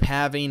they ended up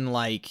having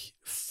like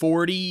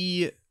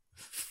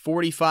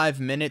 45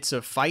 minutes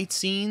of fight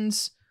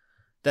scenes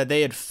that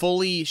they had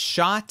fully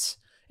shot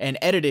and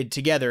edited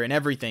together and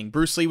everything.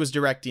 Bruce Lee was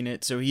directing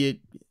it, so he had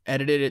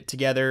edited it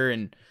together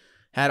and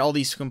had all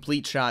these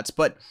complete shots.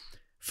 But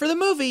for the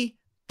movie,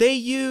 they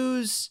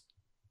use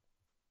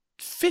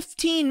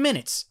 15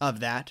 minutes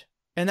of that,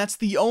 and that's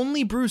the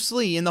only Bruce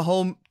Lee in the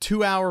whole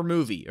 2-hour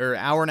movie, or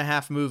hour and a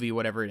half movie,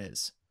 whatever it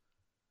is.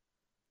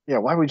 Yeah,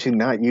 why would you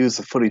not use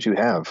the footage you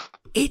have?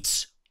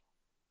 It's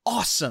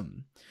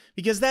awesome,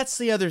 because that's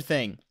the other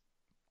thing.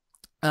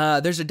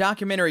 There's a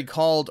documentary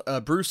called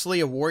Bruce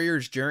Lee, A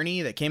Warrior's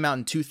Journey that came out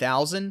in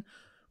 2000,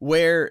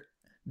 where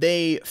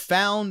they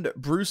found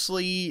Bruce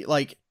Lee,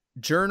 like,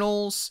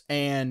 journals,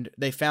 and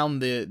they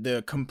found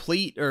the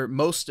complete, or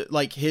most,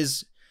 like,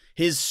 his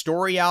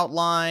story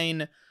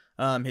outline,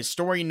 his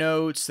story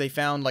notes. They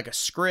found, like, a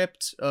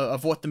script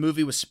of what the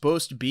movie was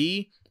supposed to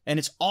be, and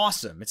it's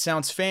awesome. It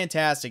sounds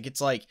fantastic.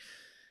 It's like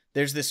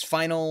there's this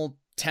final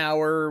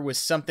tower with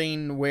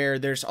something where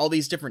there's all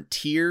these different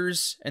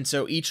tiers, and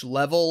so each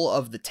level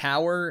of the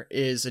tower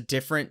is a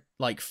different,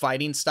 like,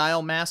 fighting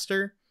style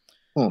master.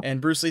 And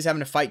Bruce Lee's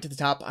having to fight to the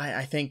top.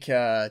 I think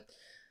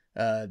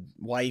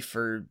wife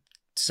or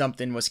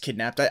something was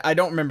kidnapped. I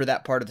don't remember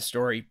that part of the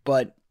story,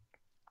 but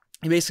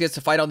he basically gets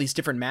to fight all these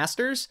different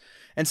masters,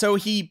 and so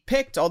he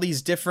picked all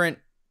these different,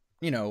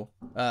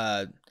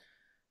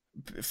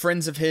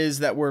 friends of his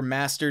that were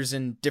masters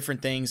in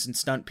different things and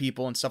stunt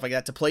people and stuff like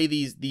that to play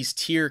these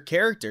tier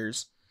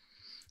characters.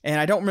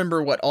 And I don't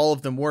remember what all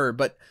of them were,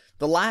 but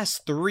the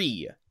last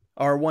 3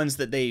 are ones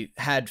that they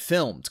had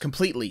filmed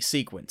completely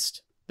sequenced,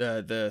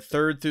 the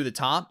third through the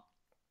top,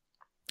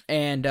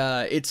 and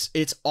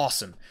it's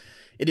awesome.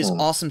 It is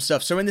awesome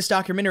stuff. So in this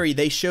documentary,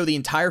 they show the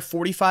entire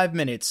 45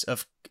 minutes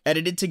of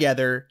edited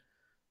together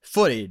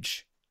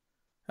footage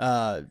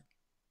of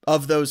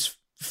those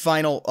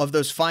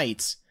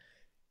fights.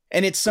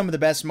 And it's some of the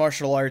best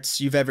martial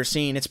arts you've ever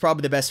seen. It's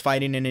probably the best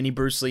fighting in any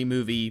Bruce Lee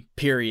movie,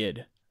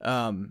 period.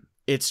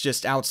 It's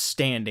just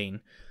outstanding,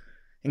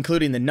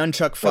 including the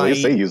nunchuck fight. At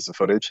least they use the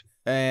footage.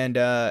 And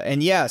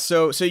yeah,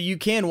 so you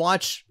can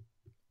watch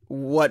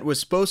what was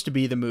supposed to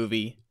be the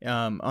movie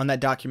on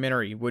that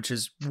documentary, which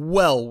is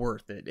well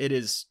worth it. It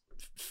is.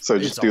 So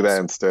just do that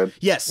instead.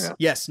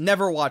 Yes.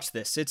 Never watch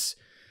this. It's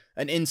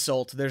an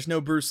insult. There's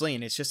no Bruce Lee,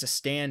 and it's just a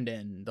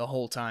stand-in the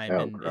whole time,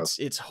 and gross.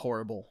 It's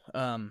horrible.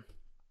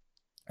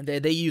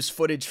 They use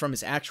footage from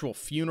his actual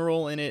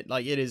funeral in it.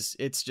 Like,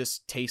 it's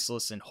just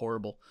tasteless and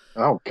horrible.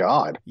 Oh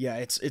God. Yeah,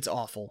 it's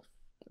awful.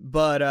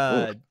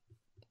 But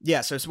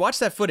yeah, so watch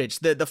that footage.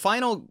 The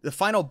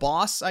final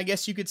boss, I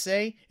guess you could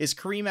say, is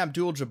Kareem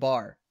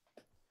Abdul-Jabbar.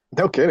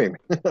 No kidding.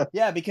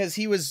 Yeah, because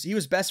he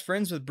was best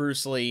friends with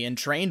Bruce Lee and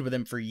trained with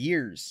him for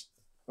years.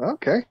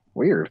 Okay,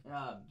 weird.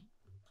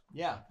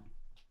 Yeah.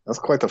 That's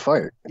quite the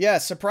fight. Yeah,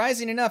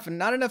 surprising enough, and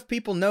not enough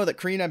people know that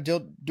Kareem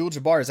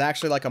Abdul-Jabbar is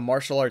actually like a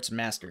martial arts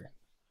master.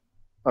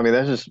 I mean,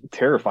 that's just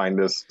terrifying.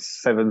 This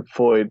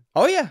 7-foot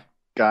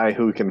guy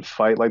who can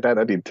fight like that.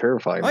 That'd be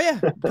terrifying. Oh yeah,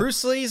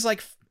 Bruce Lee's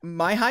like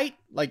my height,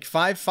 like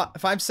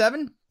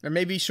 5'7", or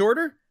maybe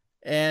shorter,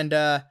 and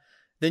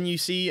then you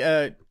see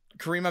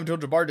Kareem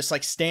Abdul-Jabbar just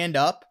like stand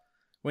up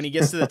when he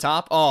gets to the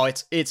top. Oh,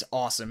 it's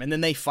awesome. And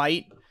then they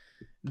fight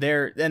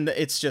there, and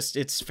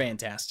it's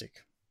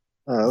fantastic.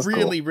 Oh,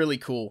 really, really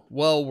cool.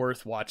 Well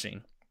worth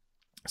watching.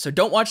 So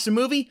don't watch the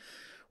movie.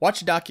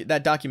 Watch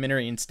that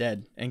documentary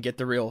instead and get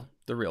the real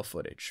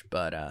footage.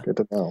 But good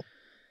to know.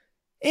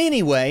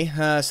 Anyway,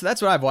 so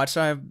that's what I've watched.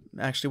 So I've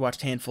actually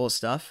watched a handful of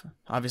stuff,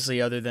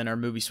 obviously, other than our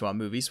Movie Swap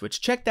movies,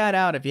 which check that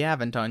out if you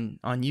haven't on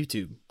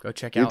YouTube. Go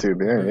check out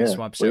Movie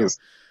Swap. So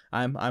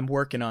I'm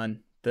working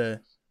on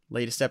the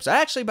latest episode.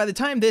 Actually, by the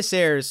time this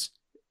airs,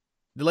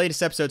 the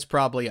latest episode's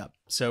probably up.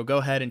 So go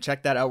ahead and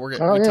check that out. We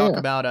talk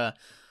about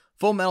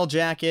Full Metal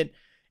Jacket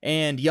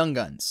and Young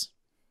Guns.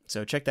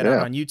 So check that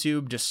out on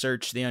YouTube. Just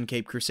search the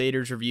Uncaped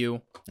Crusaders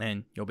review,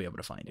 and you'll be able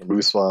to find it.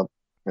 Blue Swamp.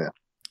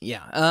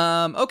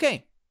 Yeah.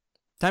 Okay.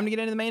 Time to get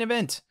into the main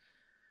event.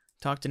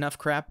 Talked enough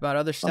crap about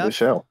other stuff. On the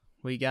show.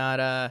 We got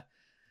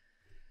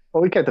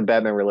Well, we kept the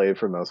Batman related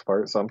for the most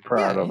part, so I'm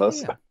proud of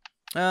us.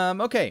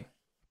 Okay.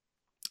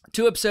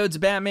 2 episodes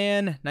of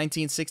Batman,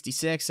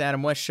 1966,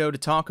 Adam West show to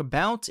talk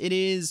about. It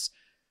is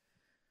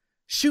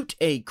Shoot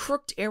a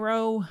Crooked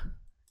Arrow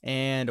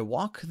and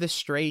Walk the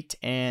Straight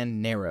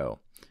and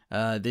Narrow.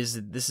 This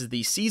is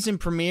the season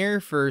premiere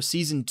for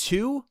season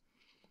 2.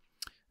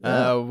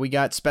 We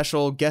got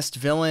special guest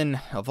villain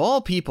of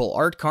all people,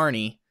 Art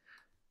Carney,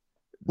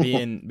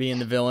 being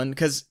the villain,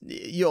 because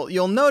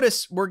you'll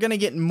notice we're gonna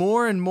get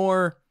more and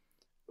more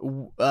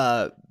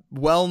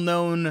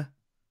well-known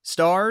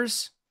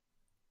stars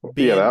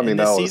in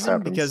this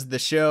season, because the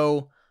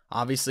show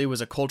obviously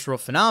was a cultural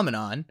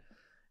phenomenon,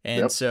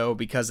 and so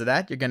because of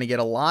that, you're gonna get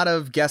a lot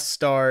of guest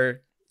stars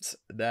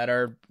that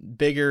are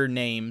bigger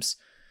names.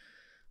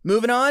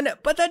 Moving on,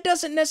 but that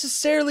doesn't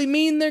necessarily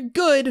mean they're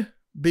good,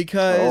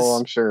 because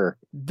I'm sure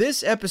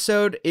this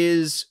episode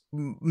is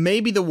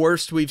maybe the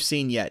worst we've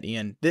seen yet,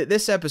 Ian.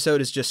 This episode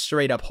is just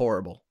straight up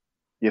horrible.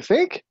 You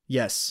think?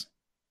 Yes.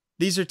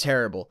 These are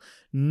terrible.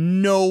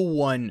 No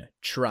one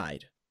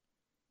tried.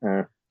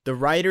 The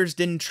writers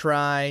didn't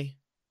try.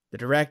 The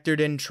director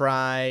didn't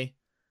try.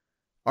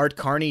 Art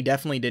Carney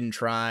definitely didn't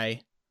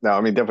try. No,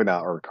 I mean, definitely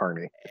not Art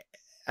Carney.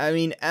 I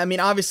mean,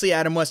 obviously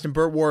Adam West and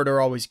Burt Ward are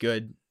always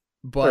good,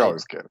 but they're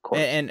always good, of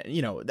course. And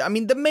you know, I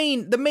mean, the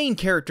main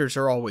characters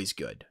are always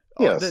good.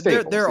 Yeah,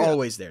 they're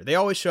always there. They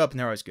always show up and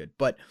they're always good.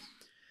 But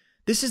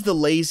this is the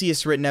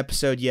laziest written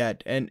episode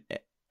yet, and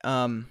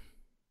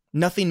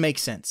nothing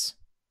makes sense.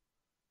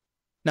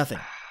 Nothing.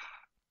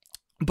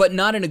 But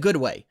not in a good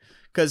way,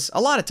 because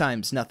a lot of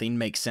times nothing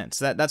makes sense.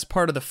 That's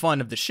part of the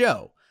fun of the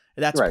show.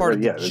 That's part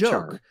of the joke.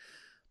 Charm.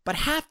 But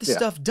half the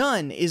stuff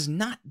done is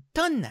not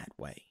done that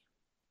way.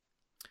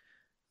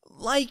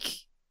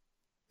 Like,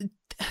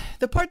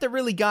 the part that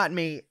really got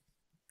me,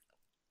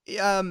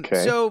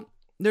 so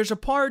there's a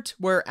part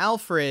where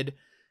Alfred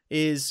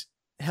is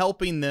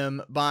helping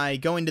them by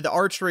going to the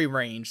archery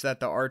range that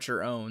the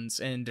archer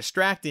owns and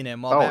distracting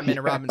him while Batman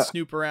and Robin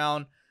snoop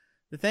around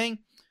the thing.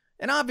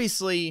 And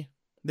obviously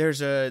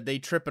they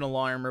trip an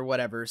alarm or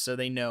whatever, so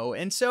they know.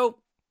 And so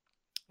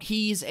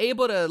he's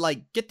able to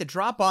like get the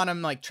drop on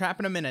him, like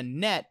trapping him in a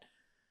net.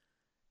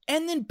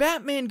 And then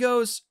Batman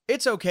goes,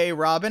 "It's okay,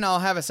 Robin, I'll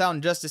have us out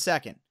in just a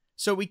second."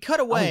 So we cut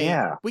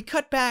away, we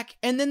cut back,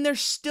 and then they're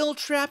still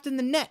trapped in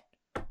the net.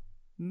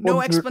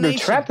 No explanation.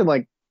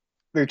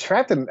 They're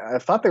trapped in, I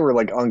thought they were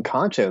like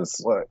unconscious,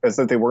 as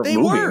if they weren't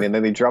moving, and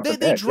then they dropped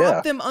They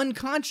dropped them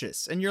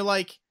unconscious, and you're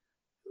like,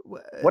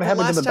 what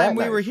happened to the bat knife? Last time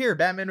we were here,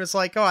 Batman was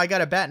like, "Oh, I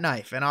got a bat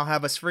knife, and I'll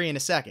have us free in a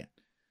second."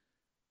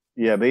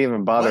 Yeah, they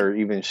even bother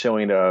even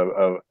showing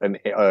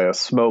a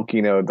smoke,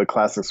 the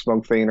classic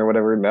smoke thing or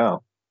whatever.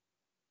 No.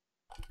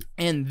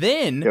 And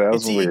then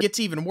it gets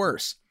even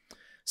worse.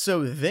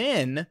 So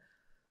then,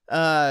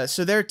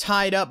 so they're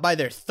tied up by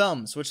their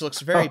thumbs, which looks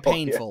very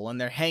painful,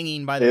 and they're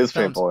hanging by their thumbs. It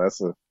is painful.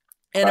 That's a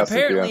and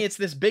apparently it's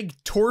this big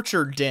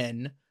torture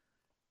den.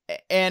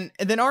 And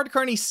then Art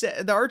Carney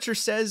the archer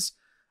says,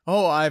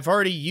 "Oh, I've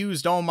already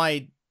used all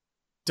my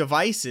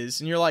devices."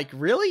 And you're like,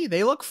 really?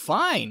 They look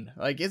fine.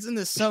 Like, isn't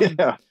this some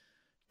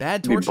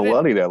bad torture?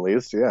 Bloodied at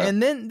least, yeah.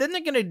 And then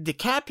they're gonna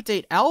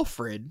decapitate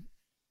Alfred,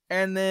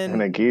 and then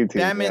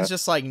Batman's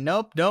just like,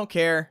 "Nope, don't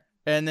care."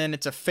 And then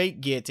it's a fake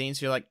guillotine,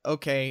 so you're like,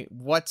 okay,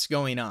 what's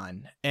going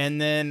on?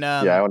 And then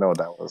I don't know what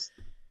that was.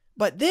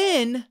 But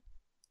then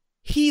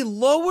he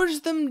lowers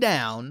them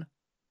down.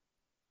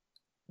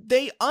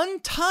 They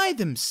untie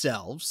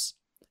themselves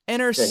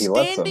and are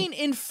standing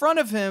in front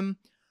of him,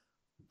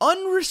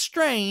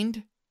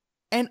 unrestrained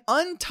and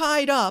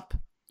untied up.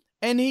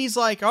 And he's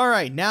like, "All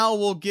right, now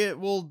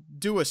we'll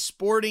do a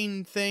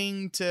sporting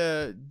thing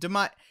to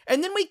demise."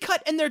 And then we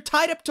cut, and they're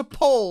tied up to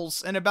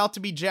poles and about to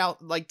be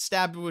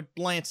stabbed with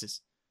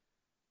lances.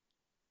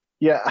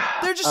 Yeah,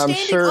 they're just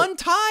standing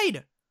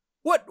untied.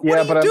 What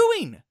are you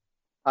doing?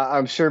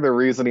 I'm sure the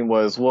reasoning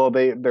was, well,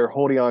 they're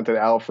holding on to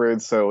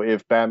Alfred, so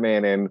if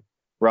Batman and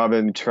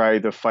Robin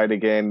tried to fight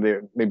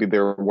again, maybe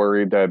they're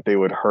worried that they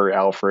would hurt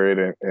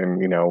Alfred,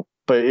 and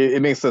But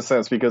it makes no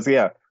sense because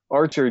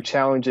Archer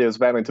challenges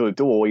Batman to a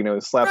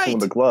duel, slaps him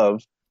with a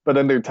glove, but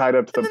then they're tied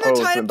up to the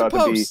post and about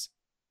to be.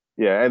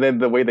 Yeah, and then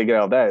the way they get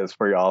out of that is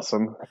pretty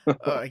awesome.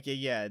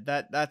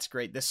 That's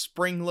great. The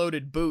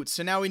spring-loaded boots.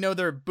 So now we know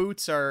their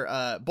boots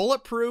are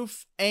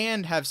bulletproof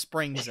and have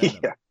springs in them.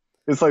 Yeah,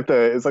 it's like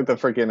the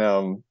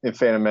freaking in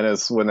Phantom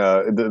Menace when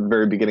at the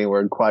very beginning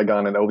where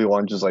Qui-Gon and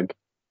Obi-Wan just like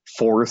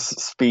force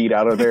speed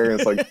out of there.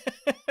 And it's like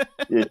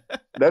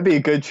that'd be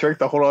a good trick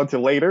to hold on to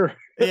later.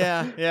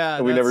 Yeah.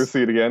 And we never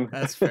see it again.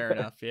 That's fair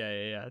enough.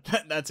 Yeah.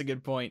 That's a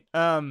good point.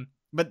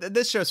 But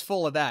this show's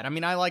full of that. I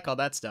mean, I like all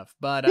that stuff.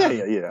 But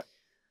yeah.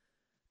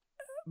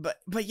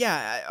 But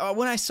yeah,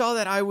 when I saw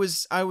that, I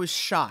was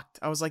shocked.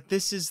 I was like,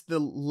 this is the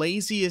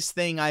laziest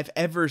thing I've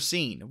ever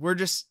seen. We're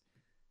just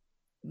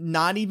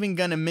not even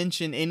gonna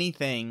mention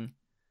anything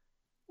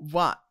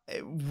What?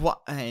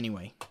 What?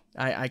 Anyway,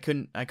 I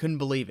couldn't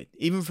believe it.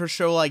 Even for a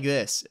show like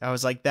this, I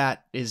was like,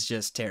 that is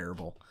just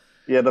terrible.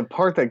 Yeah, the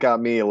part that got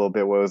me a little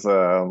bit was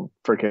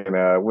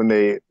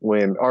freaking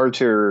when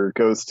Archer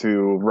goes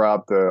to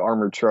rob the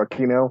armored truck,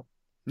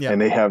 Yeah.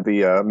 and they have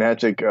the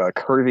magic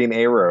curving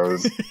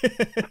arrows,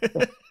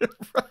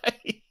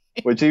 Right.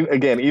 which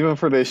again, even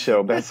for this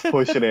show, that's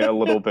pushing it a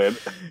little bit.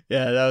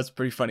 Yeah, that was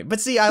pretty funny.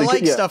 But see, I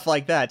like stuff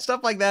like that.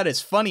 Stuff like that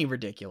is funny,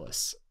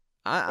 ridiculous.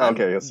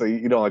 Okay, so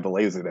you don't like the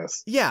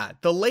laziness. Yeah,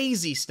 the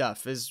lazy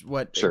stuff is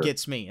what Sure.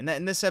 gets me, and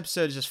this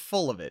episode is just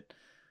full of it.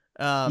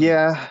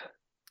 Yeah,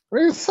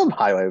 there's some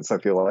highlights. I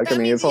feel like. I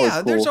mean, it's always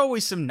cool. There's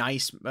always some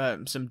nice,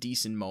 some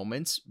decent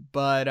moments,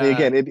 but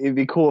again, it'd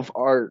be cool if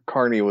Art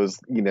Carney was,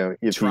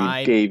 if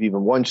he gave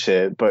even one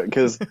shit. But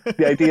because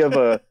the idea of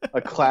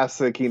a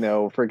classic,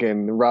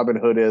 freaking Robin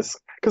Hood-esque,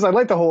 because I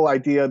like the whole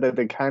idea that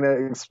they kind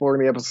of explore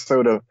in the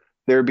episode of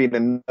there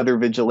being another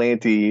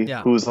vigilante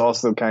who's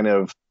also kind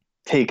of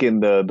taken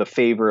the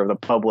favor of the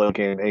public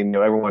and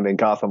everyone in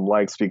Gotham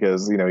likes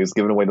because he's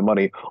giving away the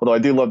money. Although I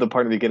do love the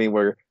part in the beginning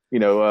where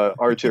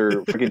Archer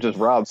freaking just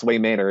robs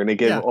Wayne Manor and they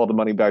give all the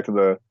money back to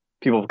the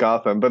people of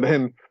Gotham. But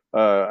then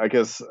I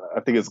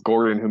think it's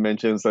Gordon who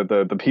mentions that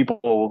the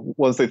people,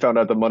 once they found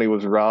out the money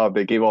was robbed,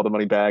 they gave all the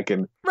money back,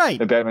 and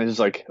Batman's just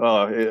like,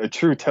 a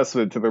true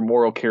testament to their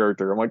moral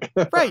character. I'm like,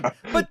 right.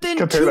 But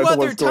then 2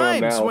 other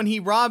times when he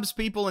robs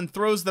people and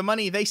throws the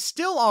money, they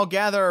still all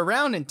gather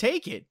around and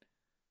take it.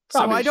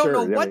 So I don't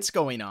know what's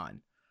going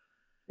on.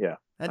 Yeah.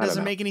 That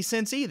doesn't make any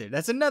sense either.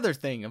 That's another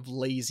thing of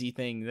lazy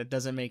thing that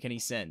doesn't make any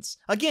sense.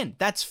 Again,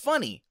 that's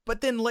funny.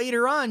 But then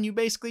later on, you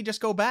basically just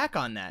go back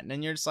on that. And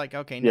then you're just like,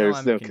 okay, now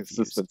I'm confused.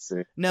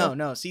 Consistency.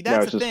 No. See,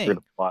 that's the thing.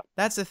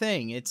 That's the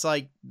thing. It's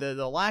like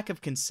the lack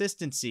of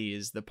consistency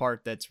is the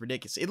part that's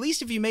ridiculous. At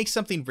least if you make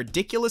something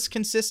ridiculous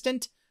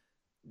consistent,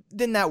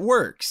 then that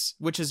works,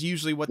 which is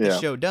usually what the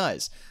show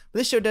does. But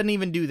this show doesn't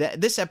even do that.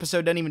 This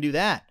episode doesn't even do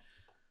that.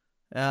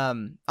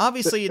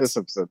 Obviously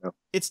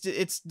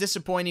it's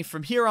disappointing.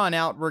 From here on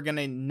out, we're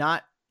gonna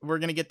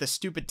get the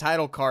stupid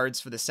title cards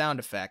for the sound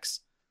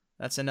effects.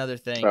 That's another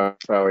thing.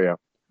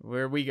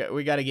 Where we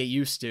got to get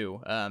used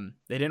to.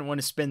 They didn't want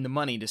to spend the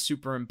money to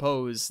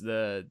superimpose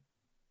the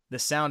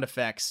sound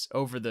effects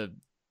over the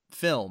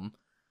film,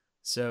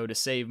 so to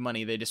save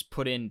money, they just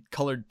put in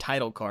colored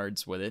title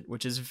cards with it,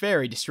 which is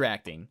very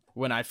distracting.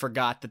 When I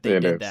forgot that they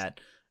did that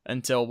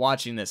until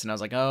watching this, and I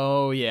was like,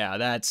 oh yeah,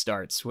 that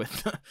starts with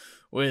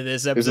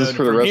this episode.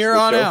 From here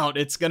on out,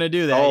 it's gonna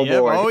do that.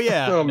 Oh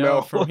yeah.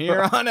 No, from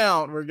here on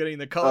out, we're getting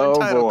the colored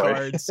title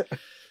cards.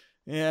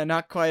 Yeah,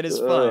 not quite as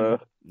fun.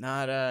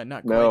 Not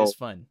quite as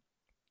fun.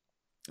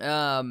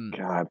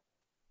 God.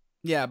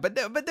 Yeah,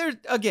 but there's,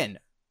 again,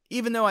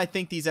 even though I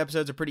think these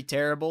episodes are pretty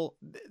terrible,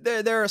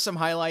 there are some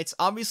highlights.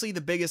 Obviously,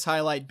 the biggest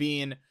highlight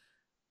being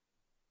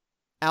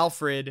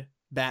Alfred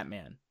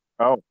Batman.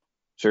 Oh,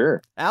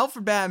 sure.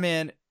 Alfred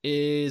Batman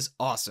is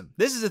awesome.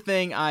 This is a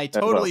thing I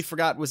totally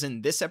forgot was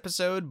in this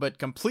episode, but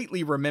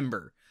completely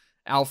remember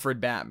Alfred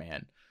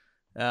Batman.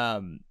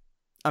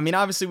 I mean,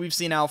 obviously we've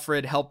seen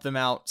Alfred help them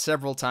out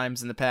several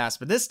times in the past,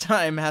 but this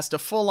time has to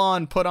full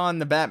on put on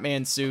the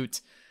Batman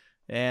suit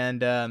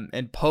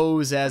and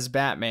pose as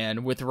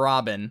Batman with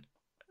Robin.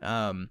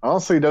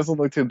 Honestly, he doesn't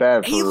look too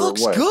bad. He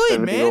looks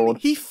good, man.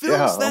 He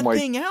fills that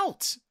thing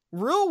out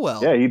real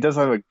well. Yeah, he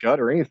doesn't have a gut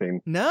or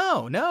anything.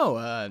 No.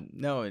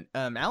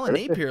 Alan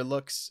Napier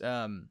looks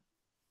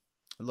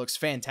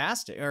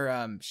fantastic.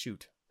 Or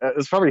shoot, it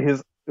was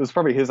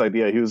probably his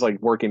idea. He was like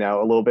working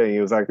out a little bit.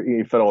 And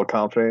he felt all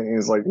confident. And he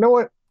was like, you know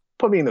what?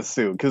 Put me in the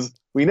suit, because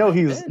we know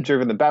he's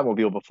driven the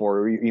Batmobile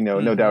before.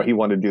 No doubt he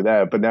wanted to do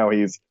that. But now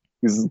he's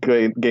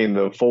getting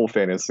the full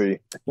fantasy.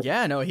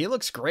 Yeah, no, he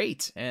looks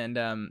great, and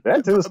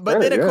but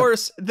then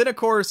of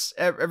course,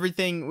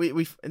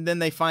 everything then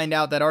they find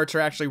out that Archer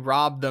actually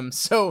robbed them.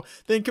 So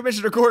then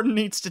Commissioner Gordon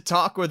needs to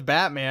talk with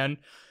Batman,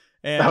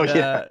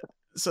 and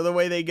so the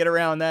way they get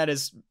around that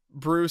is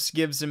Bruce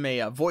gives him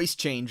a voice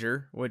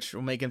changer, which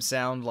will make him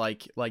sound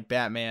like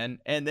Batman,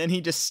 and then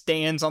he just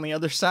stands on the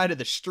other side of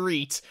the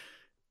street.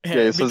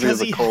 Because he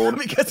has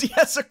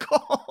a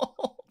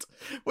cold,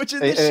 which in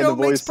this show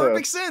makes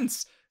perfect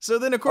sense. So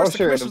then, of course, the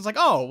commissioner's like,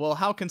 oh, well,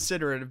 how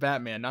considerate of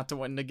Batman not to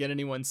want to get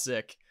anyone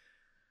sick.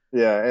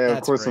 Yeah, and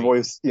of course, great. The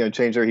voice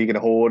changer he can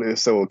hold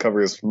so it'll cover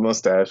his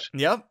mustache.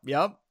 Yep.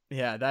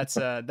 Yeah, that's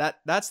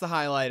that's the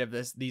highlight of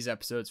these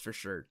episodes for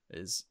sure.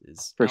 Is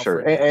for Alfred sure,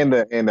 and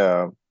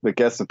the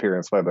guest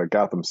appearance by the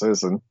Gotham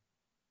Citizen.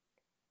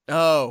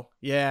 Oh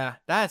yeah,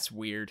 that's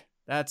weird.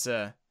 That's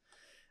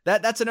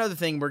another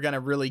thing we're gonna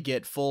really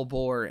get full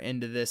bore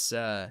into this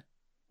from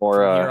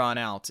here on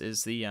out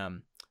is the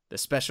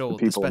special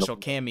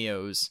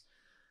cameos,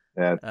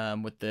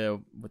 with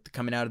the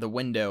coming out of the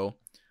window.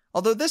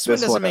 Although this one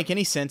doesn't make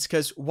any sense,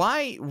 because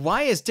why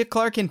is Dick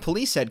Clark in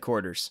police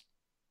headquarters?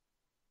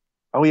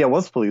 Oh yeah, it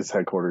was police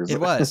headquarters. It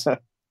was.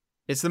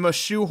 It's the most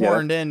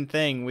shoehorned in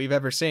thing we've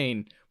ever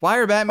seen. Why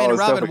are Batman and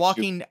Robin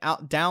walking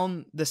out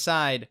down the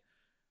side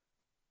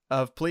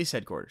of police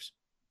headquarters?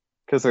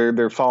 Because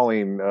they're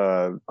following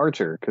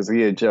Archer, because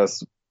he had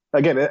just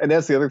again, and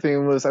that's the other thing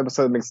in this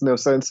episode that makes no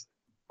sense.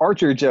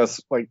 Archer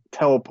just like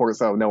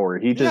teleports out of nowhere.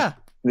 He just Yeah.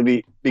 in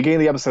the beginning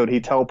of the episode, he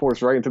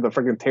teleports right into the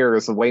freaking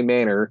terrace of Wayne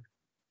Manor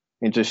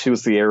and just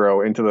shoots the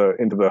arrow into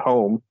the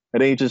home,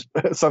 and then he just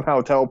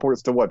somehow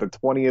teleports to what, the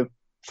 20th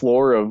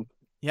floor of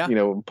Yeah.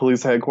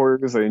 police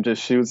headquarters, and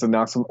just shoots and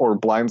knocks them or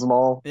blinds them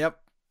all. Yep.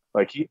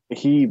 Like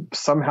he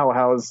somehow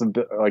has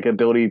like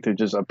ability to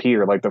just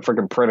appear like the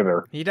freaking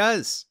Predator. He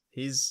does.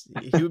 He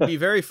would be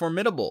very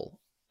formidable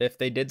if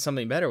they did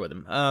something better with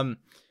him. And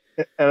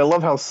I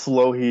love how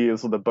slow he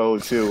is with the bow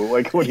too.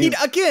 Like when he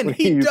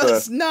he's,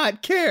 does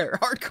not care.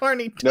 Art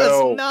Carney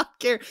does not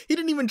care. He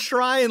didn't even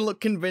try and look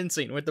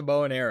convincing with the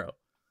bow and arrow.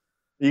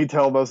 You can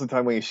tell most of the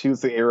time when he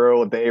shoots the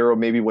arrow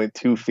maybe went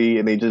 2 feet,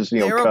 and they just the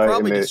arrow cut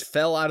probably just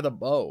fell out of the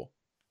bow.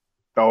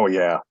 Oh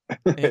yeah,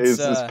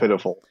 it's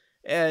pitiful.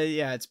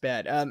 Yeah, it's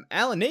bad.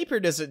 Alan Napier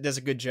does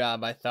a good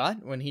job, I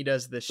thought, when he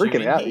does the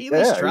shooting. Freaking He at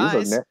least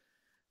tries.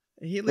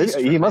 He at least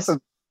tries. He must have.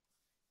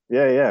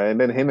 Yeah, and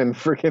then him and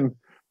freaking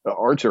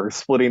Archer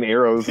splitting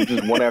arrows,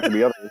 just one after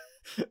the other.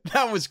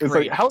 That was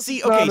great. Like, how's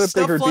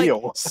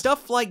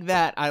stuff like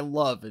that I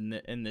love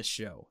in this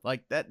show.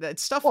 Like that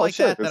stuff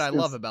that I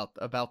love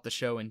about the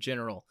show in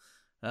general.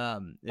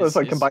 It's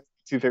like combining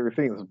two favorite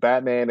things: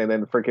 Batman and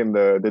then freaking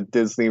the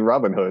Disney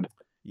Robin Hood.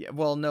 Yeah,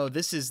 well, no,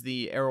 this is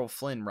the Errol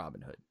Flynn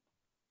Robin Hood.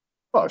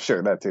 Oh,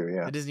 sure, that too.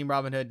 Yeah, the Disney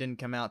Robin Hood didn't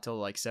come out till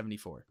like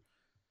 74.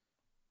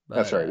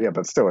 That's right. Yeah,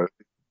 but still, it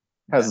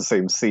has the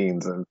same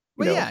scenes and.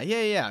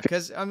 Yeah.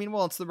 Because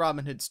it's the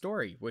Robin Hood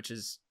story, which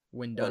is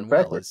when done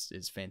well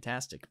is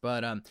fantastic.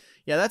 But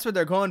yeah, that's what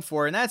they're going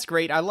for, and that's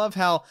great. I love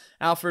how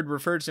Alfred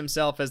refers to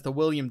himself as the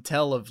William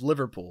Tell of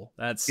Liverpool.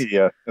 That's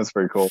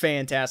very cool,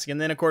 fantastic.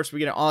 And then of course we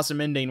get an awesome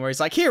ending where he's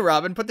like, "Here,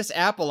 Robin, put this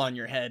apple on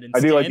your head." And I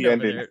do like the over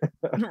ending.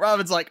 there.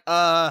 Robin's like,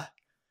 not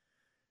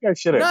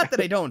that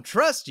I don't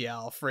trust you,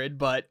 Alfred,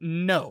 but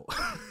no."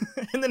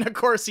 And then of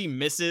course he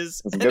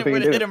misses, and it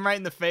would have hit him right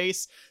in the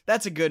face.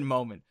 That's a good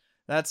moment.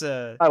 I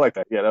like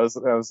that. Yeah, that was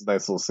a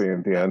nice little scene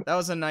at the end. That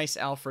was a nice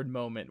Alfred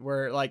moment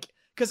where, like,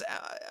 because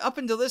up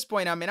until this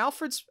point,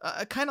 Alfred's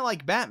kind of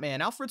like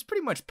Batman. Alfred's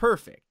pretty much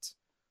perfect.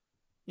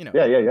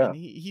 Yeah.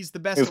 He's the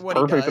best at what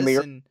he does.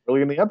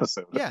 Early in the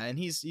episode. Yeah, and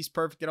he's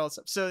perfect at all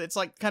stuff. So it's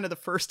like kind of the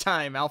first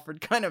time Alfred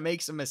kind of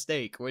makes a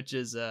mistake, which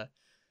is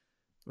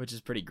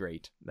pretty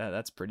great.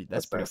 That's pretty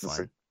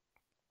fun.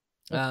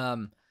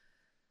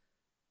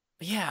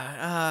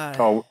 Yeah.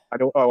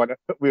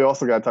 We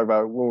also got to talk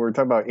about when we're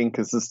talking about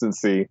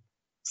inconsistency.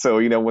 So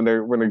when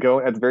they're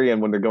going at the very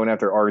end when they're going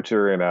after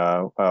Archer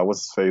and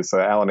what's his face,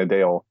 Alan and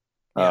Dale.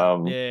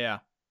 Yeah.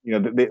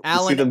 They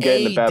Alan see them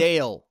get in the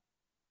Dale.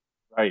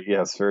 Right.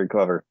 Yes. Very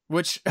clever.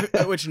 Which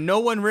no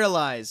one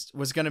realized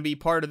was going to be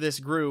part of this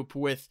group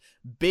with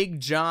Big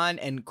John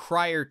and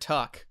Crier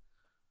Tuck.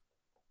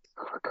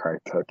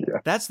 Crier Tuck. Yeah.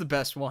 That's the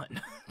best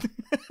one.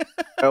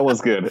 That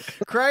was good.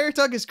 Crier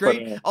Tuck is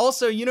great. But,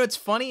 also, what's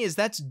funny is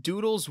that's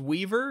Doodles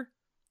Weaver,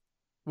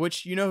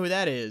 which you know who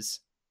that is.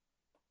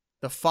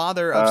 The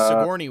father of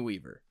Sigourney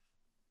Weaver.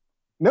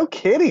 No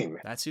kidding.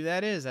 That's who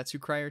that is. That's who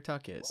Crier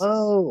Tuck is.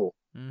 Oh.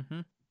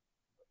 Mm-hmm.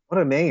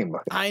 What a name.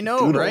 I know,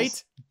 Doodles.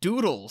 Right?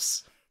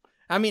 Doodles.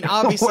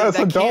 Obviously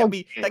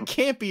that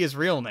can't be his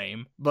real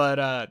name, but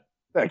I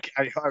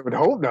would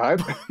hope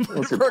not.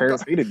 Unless your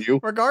parents hated you.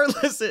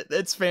 Regardless,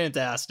 it's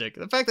fantastic.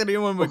 The fact that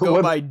anyone would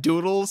go by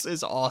Doodles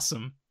is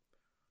awesome.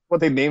 What,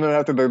 they name him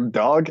after their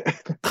dog?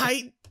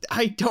 I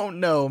don't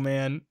know,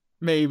 man.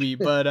 Maybe,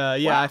 but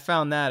yeah, Wow. I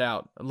found that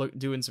out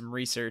doing some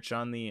research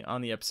on the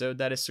episode.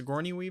 That is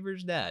Sigourney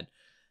Weaver's dad.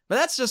 But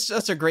that's just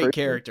such a great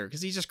character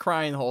because he's just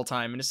crying the whole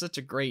time, and it's such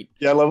a great.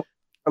 Yeah, I love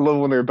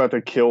when they're about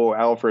to kill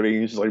Alfred and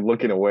he's just like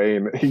looking away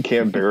and he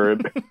can't bear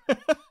it.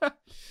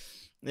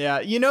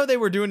 Yeah, they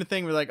were doing a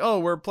thing where like, oh,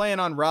 we're playing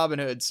on Robin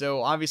Hood,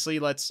 so obviously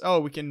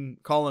we can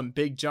call him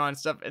Big John and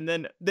stuff. And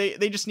then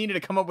they just needed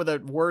to come up with a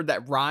word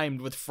that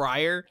rhymed with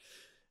Friar.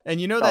 And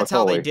that's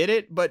how they did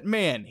it. But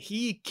man,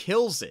 he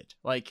kills it.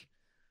 Like,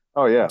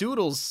 oh yeah,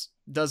 Doodles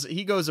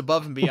he goes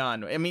above and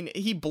beyond.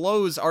 He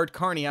blows Art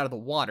Carney out of the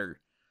water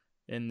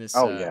in this.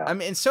 Oh yeah.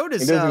 And so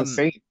does what's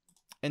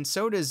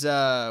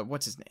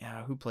his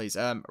name? Who plays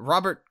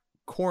Robert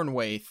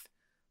Cornwaith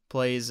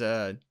plays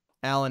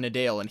Alan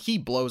Adale, and he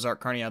blows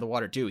Art Carney out of the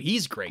water too.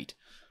 He's great.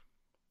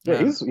 Yeah,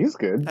 he's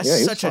good. That's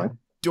he's such fine. a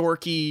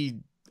dorky,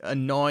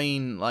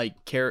 annoying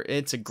character.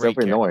 It's a great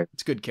character. Annoying.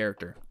 It's a good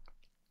character.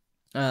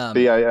 But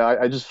yeah,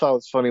 I just thought it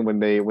was funny when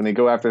they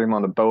go after him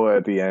on the boa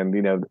at the end.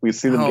 We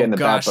see them get in the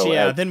bat boa.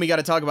 Yeah. Then we got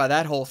to talk about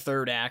that whole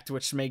third act,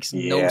 which makes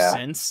no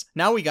sense.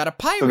 Now we got a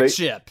pirate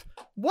ship.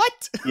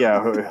 What?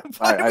 Yeah,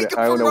 I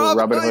don't know.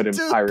 Robin Hood and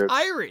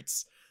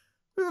pirates.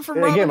 We went from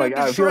Robin Hood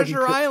to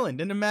Treasure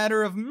Island in a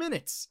matter of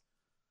minutes.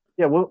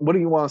 Yeah, what do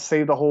you want to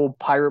save the whole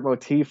pirate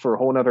motif for a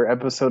whole other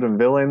episode and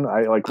villain?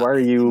 Why are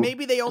you?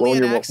 Maybe they only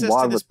had access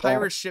to this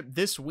pirate ship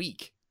this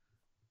week.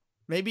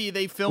 Maybe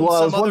they filmed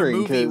some other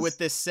movie with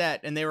this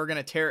set and they were going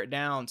to tear it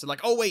down. So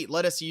like, oh wait,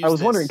 let us use this. I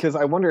was wondering because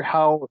I wonder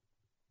how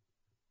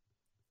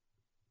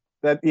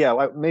That yeah,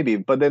 like, maybe.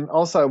 But then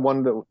also I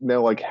wanted to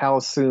know like how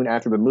soon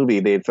after the movie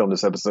they had filmed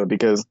this episode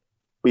because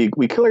we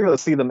clearly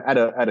see them at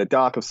a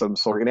dock of some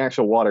sort in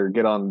actual water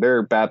get on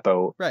their bat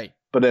boat. Right.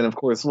 But then of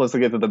course once they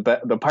get to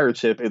the pirate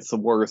ship, it's the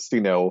worst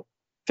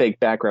fake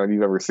background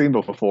you've ever seen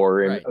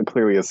before and Right.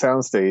 clearly a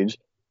soundstage.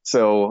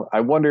 So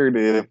I wondered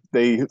if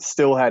they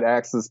still had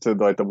access to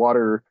like the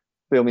water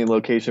filming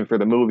location for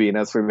the movie, and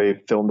that's where they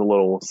filmed a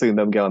little seeing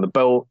them get on the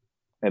boat,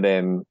 and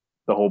then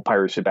the whole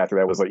pirate ship after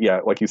that was like,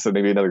 yeah, like you said,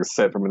 maybe another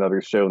set from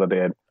another show that they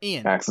had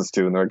Ian, access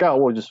to, and they're like, oh,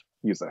 we'll just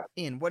use that.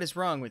 Ian, what is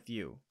wrong with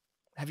you?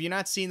 Have you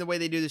not seen the way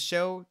they do the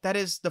show? That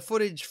is the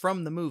footage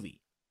from the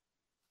movie.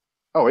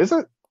 Oh, is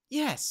it?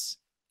 Yes.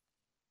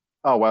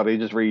 Oh wow, they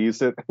just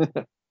reused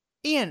it.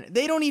 Ian,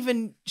 they don't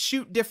even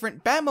shoot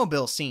different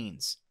Batmobile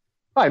scenes.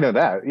 I know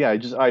that. Yeah, I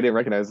didn't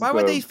recognize. Why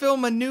would they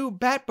film a new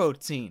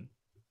Batboat scene?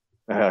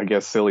 I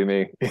guess silly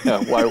me.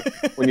 Yeah, why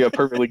when you have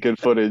perfectly good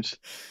footage?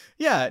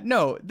 Yeah,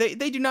 no, they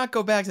do not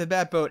go back to the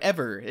Batboat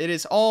ever. It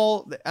is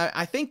all.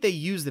 I think they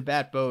use the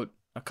Batboat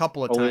a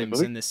couple of Only in the times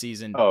movie? in this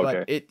season, Oh, but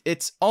okay.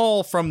 it's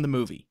all from the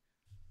movie.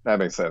 That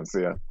makes sense.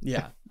 Yeah.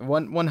 Yeah,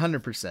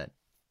 100%.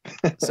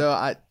 So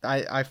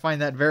I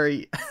find that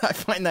I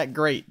find that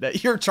great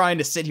that you're trying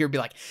to sit here and be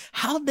like,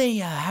 how'd they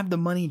have the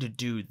money to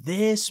do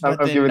this, but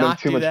I'm then giving them not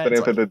too do much that?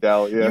 It's benefit of like, the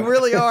doubt. Yeah. you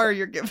really are.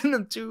 You're giving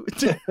them too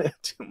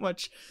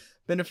much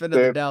benefit of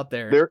the doubt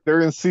there.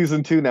 They're in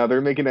season 2 now.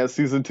 They're making that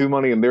season 2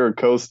 money, and they're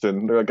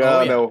coasting. They're like, Oh,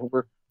 oh yeah. no,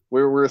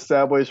 we're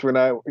established. We're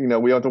not, we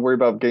don't have to worry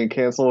about getting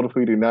canceled if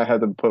we do not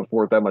have to put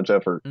forth that much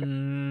effort.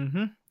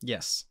 Mm-hmm.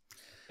 Yes.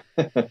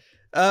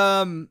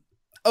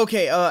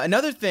 Okay.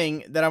 Another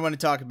thing that I want to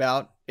talk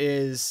about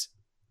is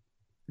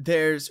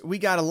we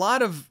got a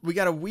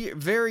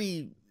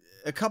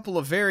couple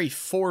of very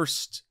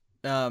forced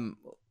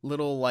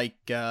little like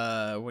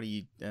what do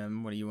you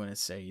want to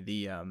say,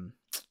 the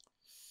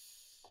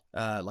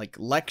like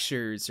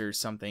lectures or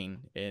something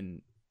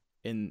in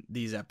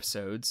these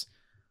episodes.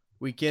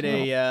 We get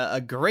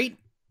a great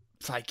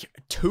like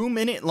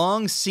 2-minute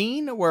long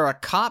scene where a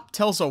cop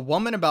tells a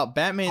woman about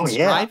Batman's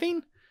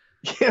driving.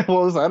 Yeah,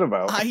 what was that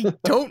about? I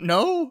don't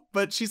know,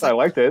 but she's like, I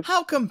liked it.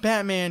 How come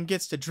Batman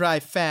gets to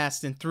drive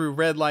fast and through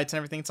red lights and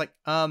everything? It's like,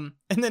 and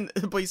then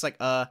the police like,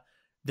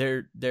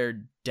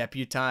 they're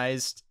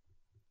deputized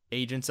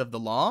agents of the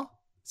law.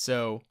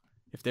 So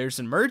if there's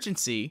an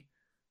emergency,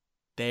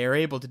 they are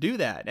able to do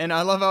that. And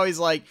I love how he's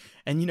like,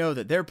 and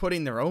that they're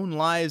putting their own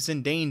lives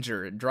in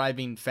danger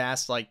driving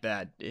fast like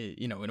that,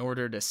 in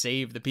order to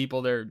save the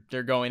people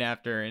they're going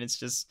after. And it's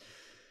just,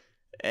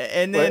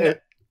 and then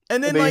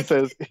like, he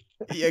says,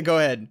 yeah, go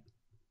ahead.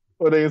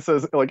 Well, then he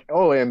says like,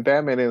 oh, and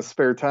Batman in his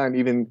spare time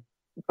even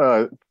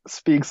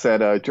speaks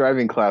at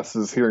driving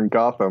classes here in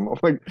Gotham. I'm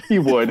like, he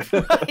would.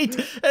 Right.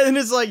 And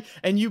it's like,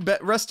 and you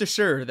rest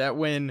assured that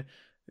when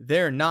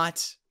they're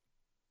not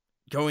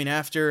going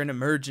after an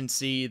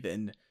emergency,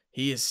 then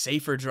he is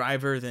safer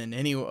driver than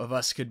any of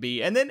us could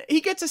be. And then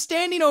he gets a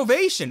standing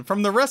ovation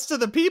from the rest of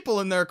the people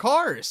in their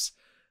cars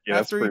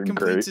after he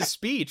completes his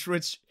speech,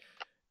 which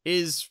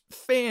is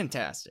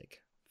fantastic.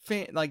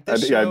 Like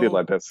this show, I did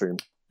like that scene.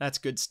 That's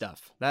good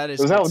stuff. That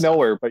is. It was out of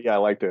nowhere, but yeah, I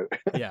liked it.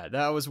 Yeah,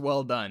 that was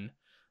well done.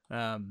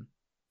 That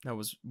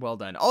was well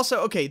done.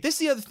 Also, okay, this is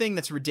the other thing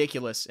that's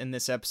ridiculous in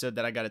this episode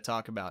that I got to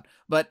talk about,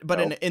 but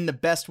in the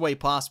best way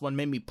possible, and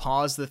made me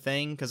pause the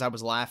thing because I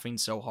was laughing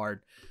so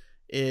hard,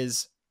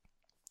 is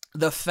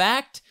the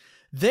fact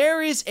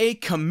there is a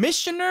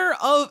commissioner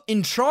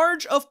in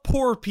charge of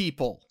poor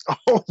people.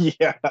 Oh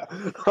yeah.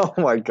 Oh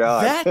my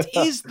god. That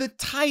is the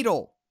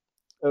title.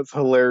 That's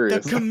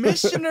hilarious. The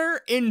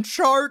commissioner in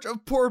charge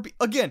of poor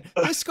people. Again,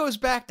 this goes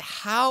back to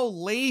how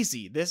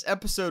lazy this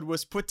episode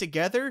was put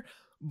together,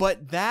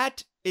 but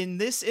that, in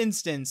this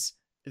instance,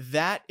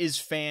 that is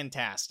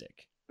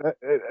fantastic.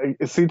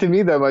 See, to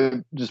me, that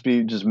might just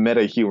be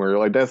meta humor.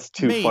 Like, that's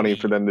too Maybe. funny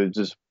for them to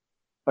just,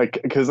 like,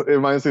 because it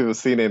reminds me of a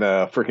scene in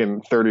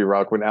freaking 30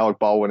 Rock when Alec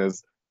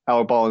Baldwin's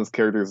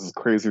character is this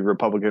crazy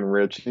Republican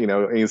rich,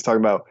 and he's talking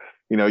about,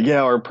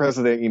 yeah, our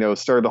president,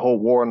 started the whole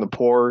war on the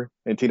poor.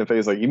 And Tina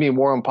Fey's like, you mean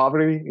war on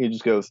poverty? And he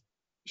just goes,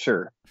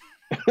 sure.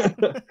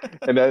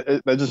 And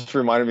that just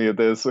reminded me of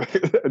this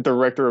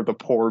director of the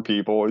poor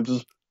people. It's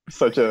just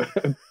such a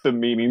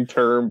demeaning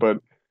term, but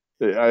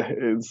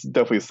it's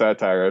definitely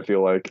satire, I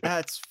feel like.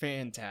 That's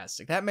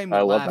fantastic. That made me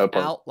laugh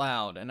out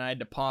loud, and I had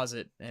to pause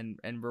it and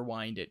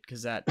rewind it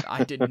because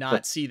I did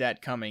not see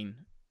that coming.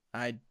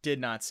 I did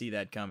not see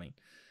that coming.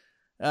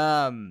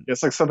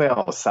 It's like something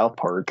out of South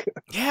Park.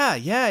 Yeah,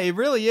 it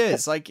really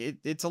is. Like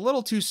it's a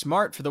little too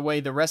smart for the way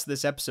the rest of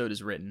this episode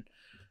is written.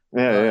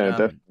 Yeah,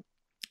 definitely.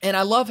 And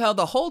I love how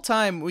the whole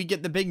time we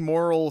get the big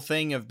moral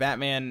thing of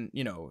Batman,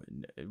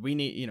 we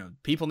need,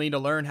 people need to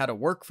learn how to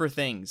work for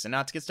things and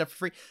not to get stuff for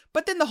free.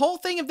 But then the whole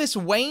thing of this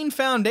Wayne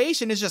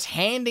Foundation is just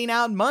handing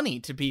out money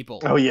to people.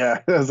 Oh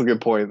yeah, that's a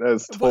good point.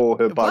 That's total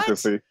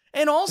hypocrisy. What?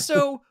 And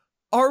also,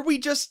 are we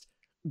just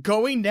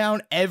going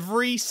down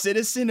every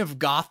citizen of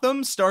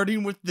Gotham,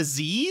 starting with the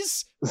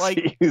Z's?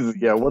 Like,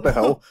 yeah, what the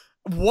hell?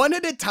 One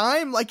at a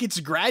time, like it's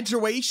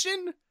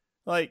graduation?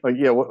 Like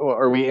yeah, are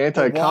we walking the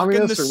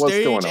anti-communist or what's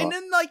stage, going and on?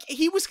 then like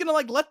he was gonna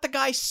like let the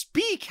guy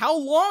speak. How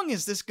long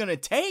is this gonna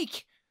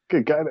take?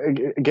 Good God.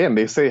 Again,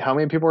 they say how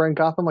many people are in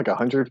Gotham? Like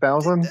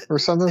 100,000 or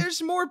something?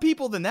 There's more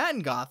people than that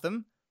in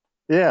Gotham.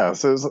 Yeah,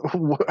 so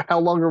how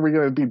long are we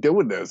going to be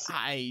doing this?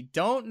 I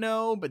don't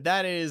know, but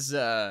that is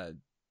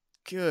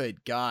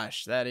good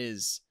gosh, that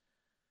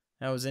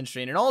was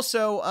interesting. And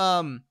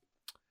also,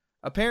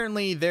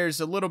 apparently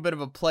there's a little bit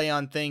of a play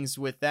on things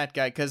with that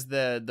guy, because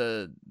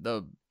the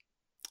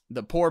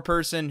poor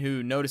person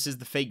who notices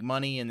the fake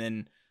money and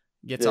then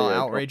gets all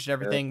outraged and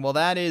everything. Yeah. Well,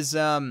 that is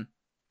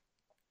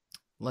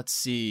let's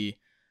see.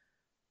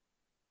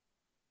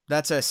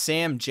 That's a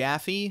Sam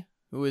Jaffe,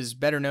 who is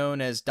better known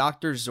as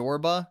Dr.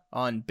 Zorba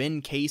on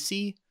Ben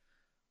Casey,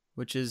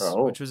 which was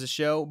a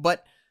show.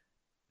 But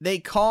they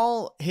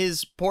call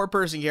his poor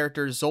person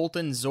character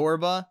Zoltan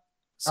Zorba.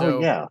 So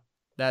yeah.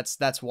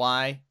 That's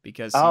why,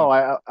 because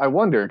I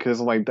wonder, because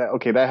like that.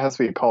 Okay, that has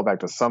to be a callback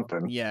to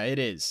something. Yeah, it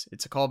is.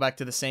 It's a callback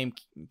to the same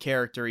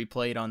character he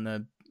played on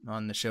the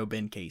show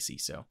Ben Casey.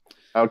 So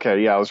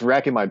okay, yeah, I was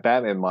racking my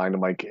Batman mind.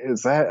 I'm like,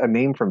 is that a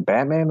name from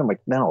Batman? I'm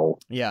like, no.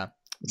 Yeah.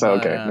 So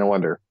okay, no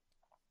wonder.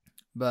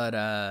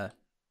 But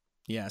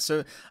yeah.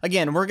 So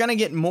again, we're gonna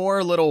get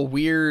more little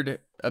weird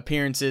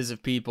appearances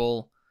of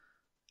people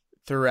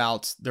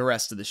throughout the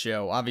rest of the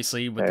show.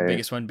 Obviously, with the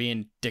biggest one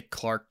being Dick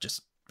Clark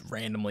just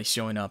randomly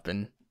showing up,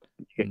 and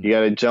you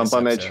got to jump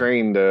on that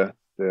train to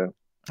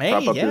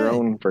prop up your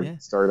own for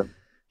stardom.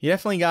 You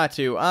definitely got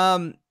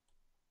to.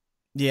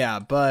 Yeah,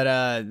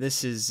 but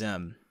this is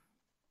again.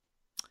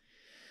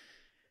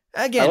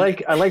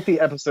 I like the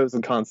episodes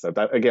and concept.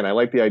 I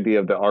like the idea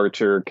of the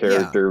Archer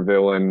character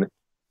villain,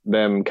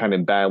 them kind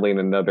of battling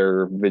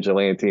another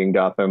vigilante in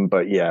Gotham.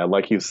 But yeah,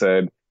 like you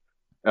said,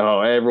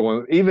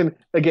 everyone, even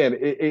again,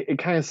 it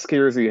kind of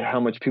scares you how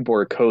much people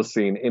are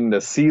coasting in the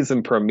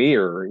season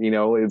premiere. You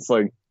know, it's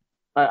like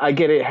I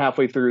get it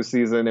halfway through the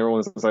season,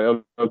 everyone's like,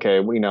 oh, okay,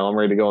 I'm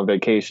ready to go on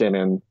vacation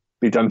and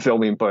be done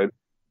filming. But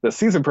the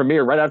season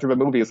premiere right after the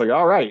movie is like,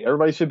 all right,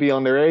 everybody should be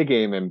on their A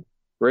game and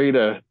ready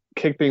to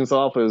kick things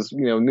off as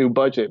new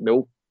budget.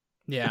 Nope.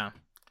 Yeah.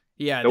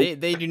 Yeah, nope.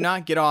 They do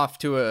not get off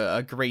to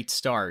a great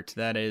start.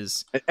 That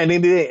is, and they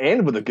didn't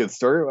end with a good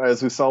start,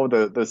 as we saw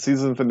with the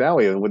season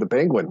finale with the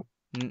Penguin.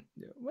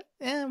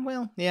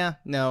 Well, yeah,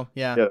 no,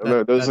 yeah.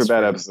 Those are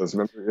bad episodes.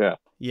 Remember?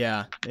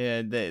 Yeah.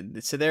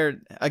 So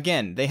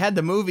they had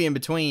the movie in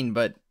between,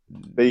 but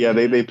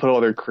they put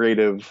all their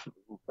creative,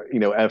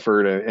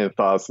 effort and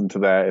thoughts into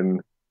that,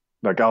 and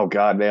like, oh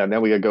god, now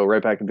we gotta go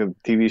right back into the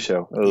TV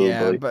show.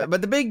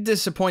 But the big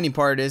disappointing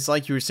part is,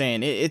 like you were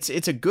saying, it's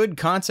a good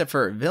concept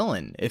for a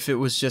villain. If it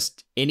was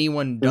just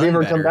anyone done better. Did he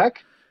ever come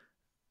back?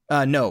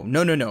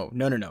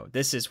 No.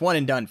 This is one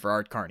and done for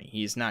Art Carney.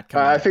 He's not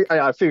coming back.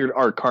 I figured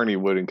Art Carney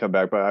wouldn't come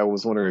back, but I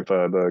was wondering if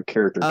the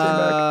character came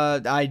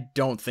back. I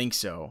don't think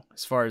so.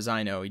 As far as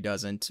I know, he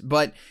doesn't.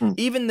 But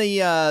even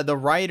the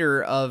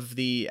writer of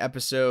the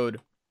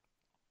episode,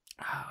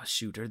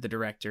 or the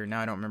director.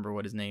 Now I don't remember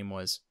what his name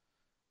was.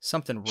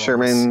 Something Ross.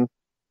 Sherman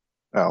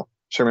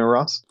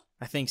Ross?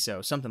 I think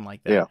so. Something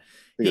like that.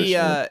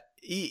 Yeah.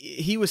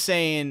 He was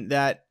saying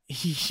that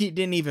he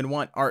didn't even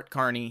want Art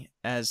Carney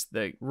as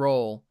the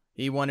role.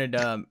 He wanted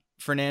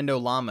Fernando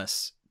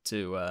Lamas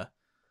to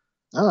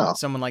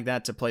someone like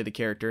that to play the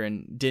character,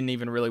 and didn't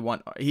even really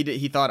want.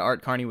 He thought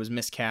Art Carney was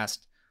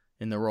miscast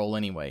in the role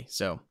anyway.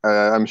 So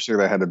I'm sure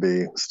that had to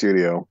be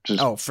studio.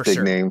 Just for big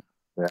sure. Name.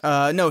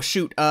 Yeah. No,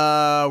 shoot.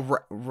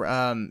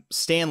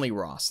 Stanley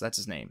Ross. That's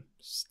his name.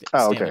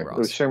 Okay. Ross. It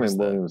was Sherman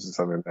Williams or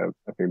something that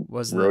I think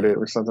wrote it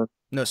or something.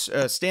 No,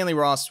 Stanley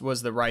Ross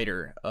was the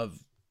writer of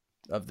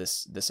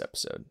this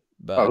episode.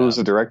 But who's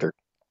the director?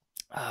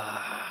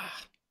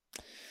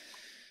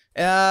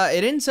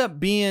 It ends up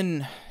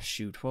being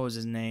what was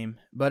his name?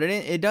 But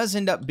it does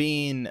end up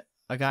being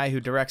a guy who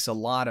directs a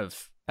lot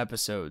of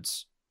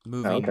episodes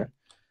moving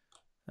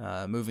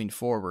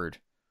forward.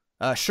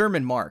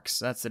 Sherman Marks,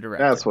 that's the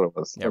director. That's what it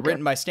was. Yeah,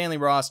 written by Stanley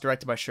Ross,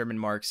 directed by Sherman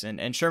Marks,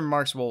 and Sherman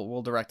Marks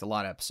will direct a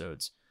lot of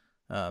episodes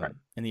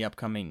in the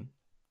upcoming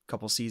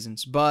couple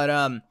seasons.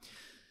 But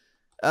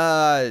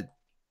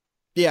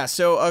yeah,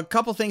 so a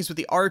couple things with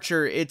the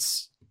Archer. It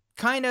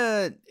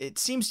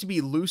seems to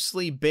be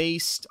loosely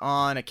based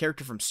on a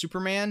character from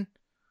Superman.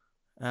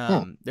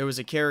 There was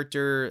a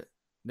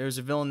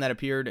villain that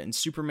appeared in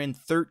Superman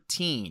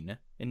 13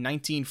 in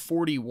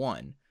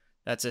 1941.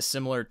 That's a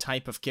similar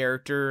type of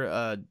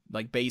character,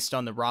 like based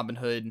on the Robin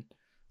Hood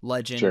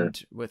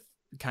legend, with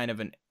kind of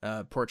an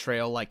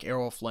portrayal like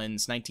Errol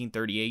Flynn's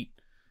 1938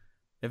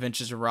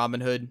 Adventures of Robin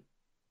Hood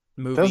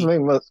movie. It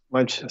doesn't make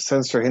much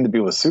sense for him to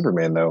be with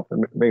Superman, though.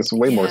 It makes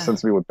way more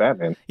sense to be with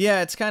Batman.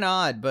 Yeah, it's kind of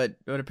odd, but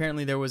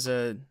apparently there was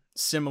a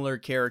similar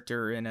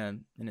character in a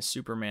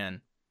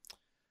Superman.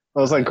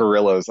 Well, it's like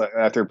gorillas.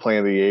 After Planet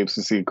of the Apes,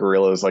 you see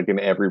gorillas like in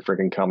every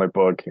freaking comic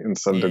book in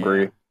some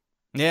degree.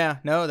 Yeah,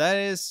 no, that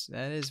is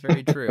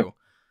very true.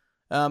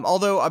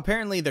 Although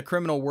apparently the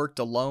criminal worked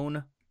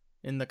alone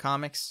in the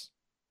comics.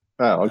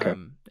 Oh, okay.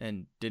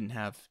 And didn't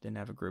have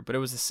a group, but it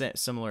was a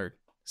similar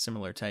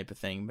similar type of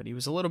thing, but he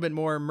was a little bit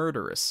more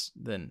murderous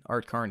than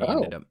Art Carney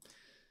Oh,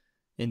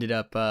 ended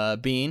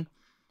up being.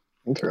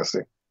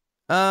 interesting.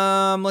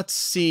 Let's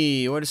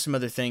see. What are some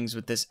other things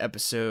with this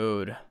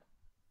episode?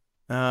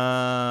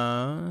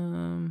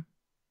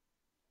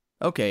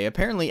 Okay,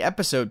 apparently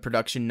episode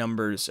production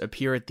numbers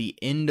appear at the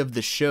end of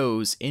the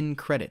show's end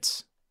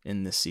credits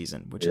in this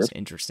season, which is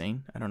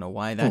interesting. I don't know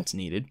why that's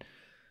needed.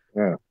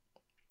 Yeah.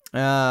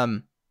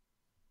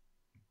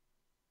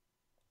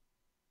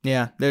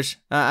 Yeah, there's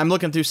I'm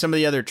looking through some of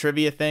the other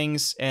trivia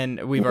things,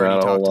 and we've already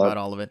talked about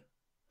all of it.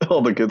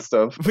 All the good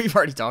stuff. We've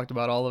already talked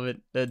about all of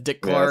it.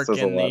 Dick Clark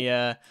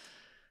and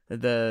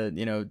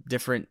the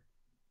different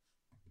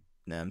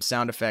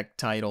sound effect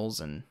titles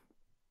and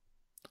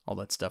all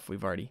that stuff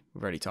we've already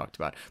talked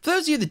about. For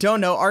those of you that don't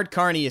know, Art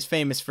Carney is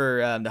famous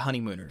for the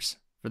Honeymooners.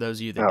 For those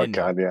of you that didn't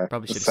know,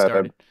 probably should have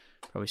started.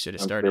 Probably should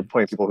have started. There are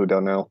plenty of people who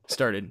don't know.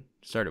 Started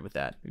with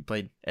that. We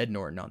played Ed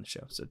Norton on the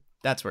show, so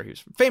that's where he was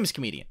from. Famous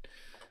comedian.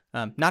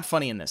 Not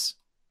funny in this.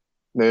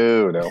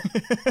 No.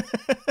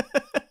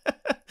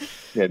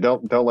 Yeah,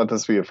 don't let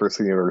this be the first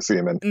thing you ever see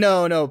him in.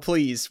 No,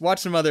 please watch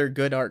some other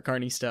good Art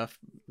Carney stuff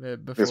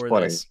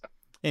before this.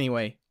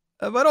 Anyway,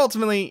 but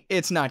ultimately,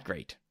 it's not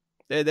great.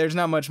 There's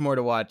not much more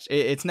to watch.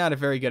 It's not a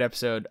very good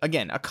episode.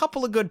 Again, a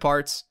couple of good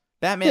parts.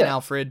 Batman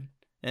Alfred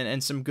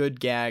and some good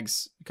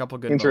gags. A couple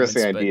of good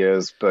interesting moments,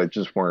 ideas, but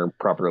just weren't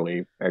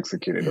properly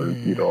executed or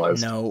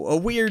utilized. No, a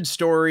weird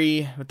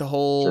story with the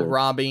whole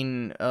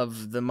robbing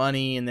of the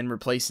money and then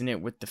replacing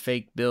it with the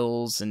fake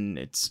bills, and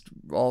it's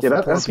all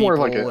that's more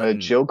like a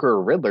Joker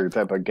or Riddler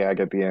type of gag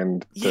at the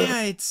end.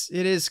 Yeah, it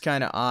is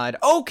kind of odd.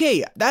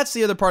 Okay, that's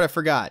the other part I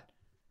forgot.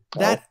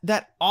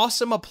 That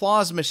awesome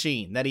applause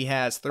machine that he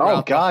has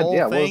throughout the whole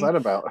thing. What was that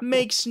about?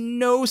 Makes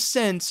no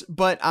sense,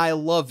 but I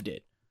loved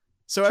it.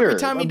 So every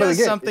time he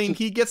does something,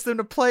 he gets them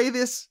to play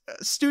this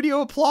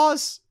studio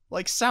applause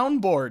like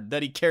soundboard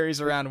that he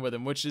carries around with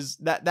him, which is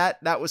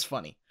that was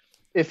funny.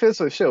 It fits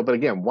the show, but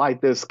again, why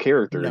this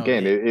character?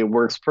 It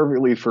works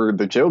perfectly for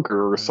the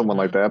Joker or someone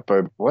like that,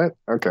 but what?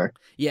 Okay.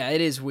 Yeah,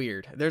 it is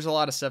weird. There's a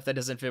lot of stuff that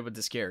doesn't fit with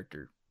this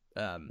character.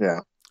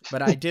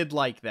 But I did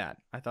like that.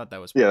 I thought that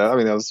was perfect. I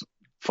mean, that was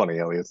funny,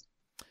 at least.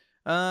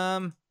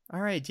 All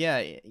right,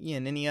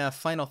 Ian, any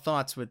final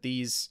thoughts with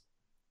these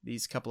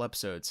couple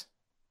episodes?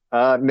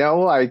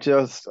 No, I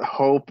just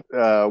hope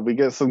we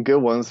get some good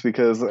ones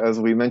because, as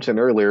we mentioned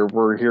earlier,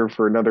 we're here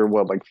for another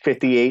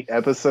 58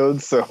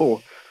 episodes.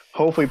 So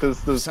hopefully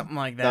this does something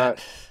like that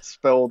not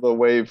spell the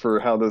way for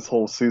how this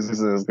whole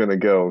season is going to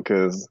go.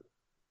 Because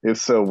if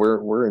so,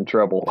 we're in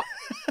trouble.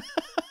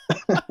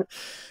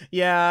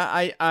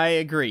 Yeah, I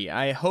agree.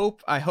 I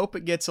hope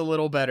it gets a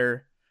little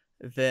better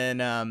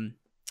than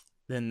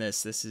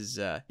this. This is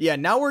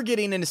now we're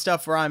getting into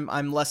stuff where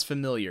I'm less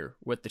familiar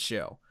with the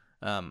show.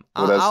 We're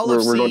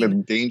going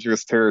to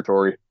dangerous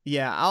territory.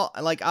 Yeah, I'll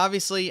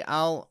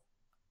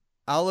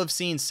have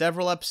seen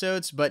several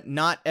episodes, but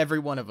not every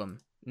one of them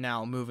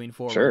now moving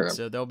forward. Sure,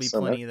 so there'll be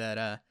plenty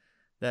that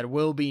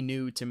will be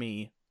new to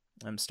me.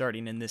 I'm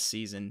starting in this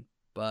season,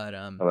 but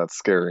that's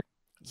scary.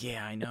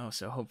 Yeah, I know.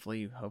 So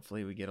hopefully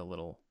we get a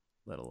little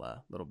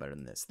better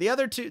than this.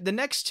 The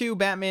next two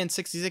Batman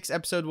 66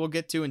 episode we'll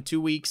get to in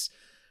 2 weeks,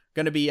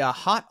 going to be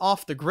Hot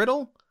Off the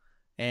Griddle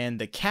and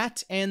The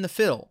Cat and the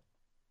Fiddle.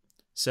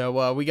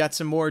 So we got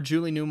some more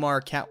Julie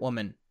Newmar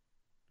Catwoman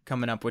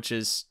coming up, which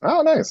is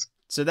nice.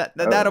 So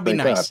that'll be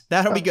nice.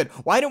 That'll be good.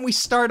 Why don't we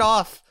start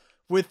off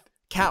with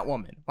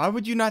Catwoman? Why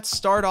would you not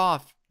start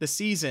off the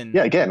season?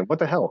 Yeah, again, what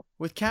the hell?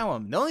 With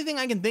Catwoman. The only thing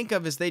I can think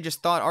of is they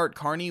just thought Art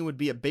Carney would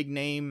be a big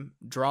name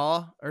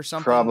draw or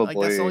something. Probably.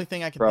 That's the only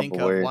thing I can think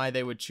of why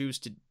they would choose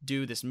to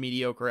do this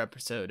mediocre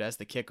episode as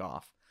the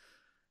kickoff.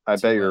 I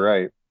bet you're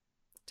right.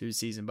 To the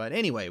season, but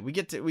anyway, we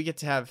get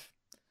to have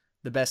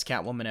the best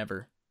Catwoman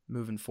ever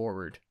moving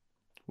forward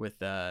with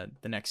the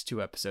next 2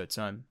 episodes.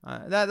 So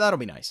that'll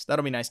be nice.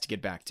 That'll be nice to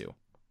get back to.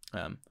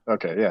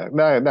 Okay, yeah.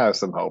 Now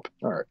some hope.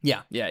 All right.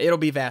 Yeah, it'll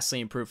be vastly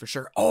improved for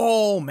sure.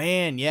 Oh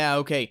man, yeah,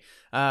 okay.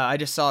 I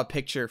just saw a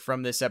picture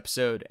from this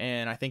episode,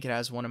 and I think it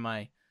has one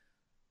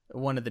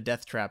of the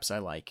death traps I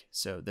like.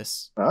 So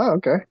this. Oh,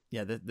 okay.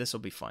 Yeah, this will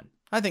be fun.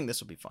 I think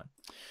this will be fun.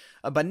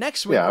 But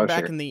next week we're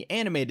back in the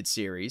animated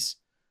series,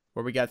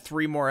 where we got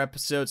 3 more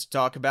episodes to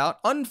talk about.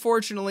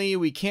 Unfortunately,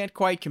 we can't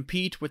quite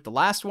compete with the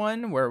last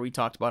one, where we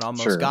talked about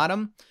Almost Got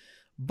Him,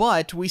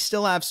 but we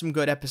still have some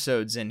good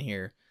episodes in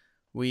here.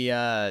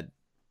 It's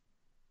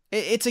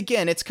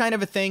kind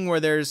of a thing where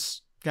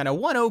there's kind of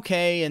one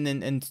okay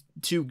and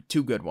two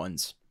good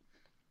ones.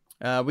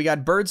 We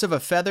got Birds of a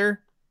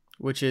Feather,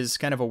 which is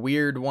kind of a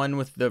weird one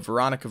with the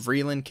Veronica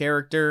Vreeland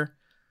character.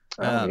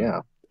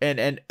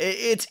 And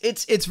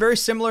it's very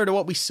similar to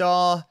what we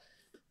saw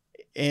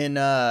in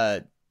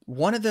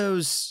one of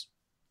those.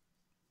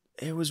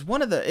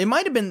 It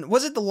might have been,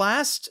 was it the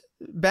last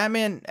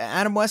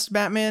Adam West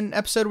Batman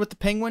episode with the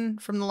Penguin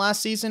from the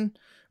last season?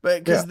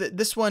 But because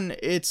this one,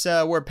 it's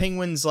where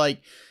Penguin's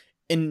like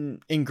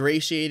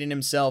ingratiating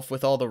himself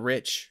with all the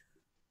rich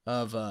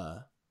of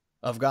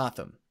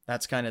Gotham.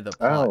 That's kind of the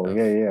plot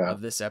yeah.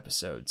 of this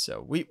episode.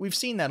 So we've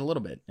seen that a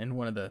little bit in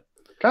one of the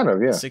Kind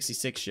of, yeah.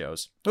 66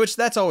 shows, which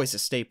that's always a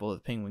staple of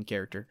the Penguin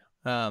character.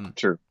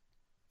 Sure.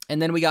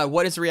 And then we got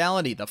What is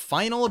Reality? The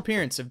final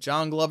appearance of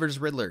John Glover's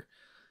Riddler.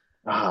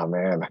 Ah,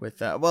 man.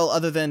 With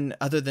other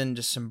than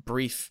just some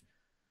brief,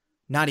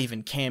 not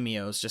even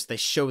cameos, just they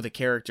show the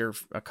character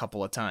a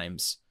couple of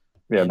times.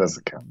 Yeah, it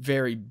doesn't count.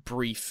 Very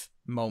brief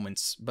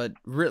moments, but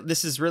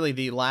this is really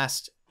the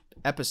last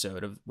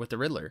episode with the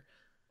Riddler.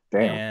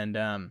 Damn.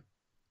 And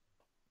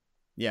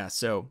yeah,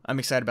 so I'm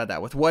excited about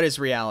that. With What is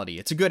Reality?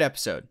 It's a good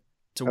episode.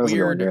 It's a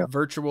weird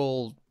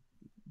virtual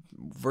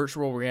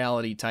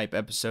reality type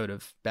episode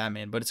of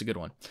Batman, but it's a good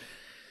one.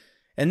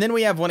 And then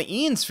we have one of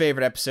Ian's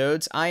favorite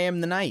episodes, I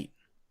Am the Night.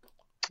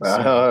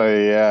 Oh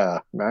yeah,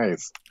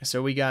 nice.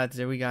 So we got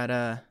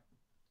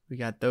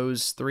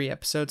those 3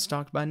 episodes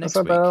talked about next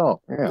week.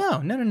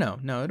 Yeah.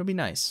 No, it'll be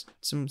nice.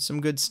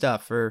 Some good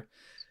stuff for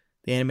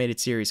the animated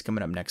series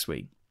coming up next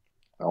week.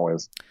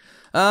 Always.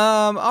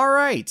 All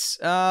right.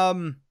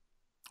 Well,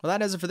 that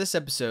does it for this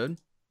episode.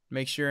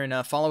 Make sure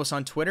and follow us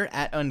on Twitter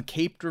at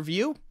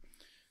UncapedReview.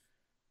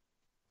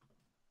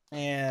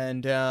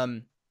 And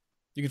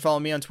you can follow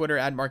me on Twitter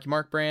at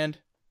MarkyMarkBrand.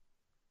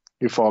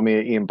 You follow me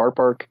at Ian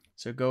Bark.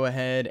 So go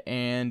ahead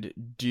and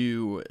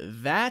do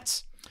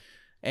that.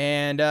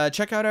 And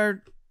check out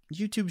our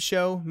YouTube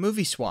show,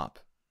 Movie Swap.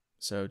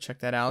 So check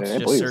that out. Yeah,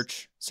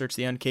 just search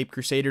the Uncaped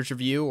Crusaders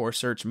review or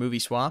search Movie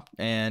Swap,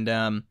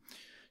 and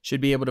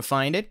should be able to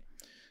find it.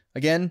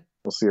 Again,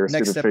 we'll see our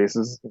stupid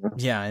faces.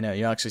 Yeah, I know.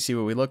 You'll actually see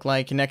what we look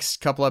like. Next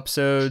couple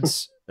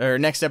episodes, or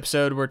next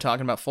episode, we're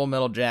talking about Full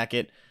Metal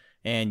Jacket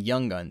and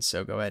Young Guns.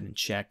 So go ahead and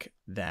check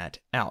that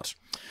out.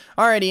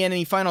 Alrighty, Ian,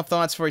 any final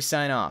thoughts before we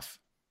sign off?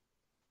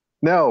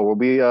 No,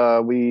 we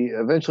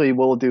eventually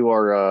will do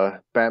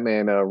our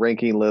Batman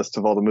ranking list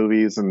of all the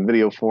movies in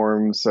video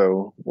form.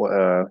 So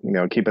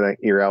keep an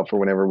ear out for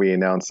whenever we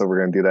announce that we're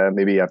going to do that.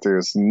 Maybe after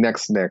this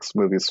next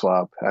movie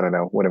swap. I don't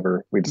know.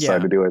 Whenever we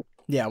decide to do it.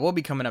 Yeah, we'll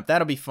be coming up.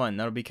 That'll be fun.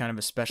 That'll be kind of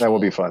a special. That will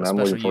be fun. I'm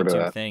looking forward to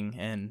that thing.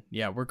 And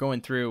yeah, we're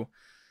going through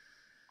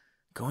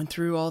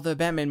all the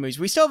Batman movies.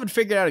 We still haven't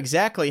figured out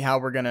exactly how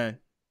we're gonna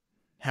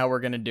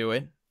do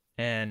it.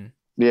 And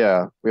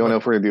yeah, we don't know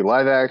if we're gonna do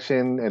live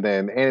action and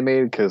then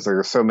animated, because there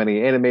are so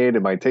many animated.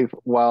 It might take a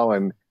while,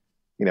 and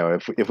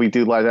if we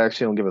do live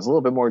action, it'll give us a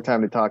little bit more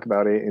time to talk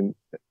about it.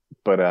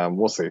 But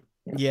we'll see.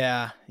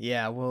 Yeah, we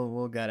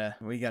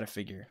gotta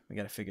figure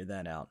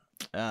that out.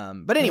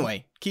 But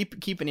anyway,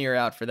 keep an ear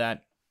out for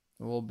that.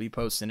 We'll be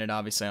posting it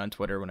obviously on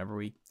Twitter whenever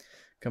we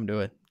come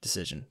to a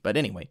decision. But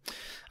anyway,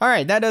 all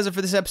right, that does it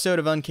for this episode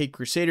of Uncaped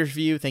Crusaders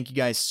Review. Thank you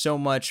guys so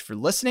much for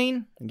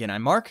listening. Again,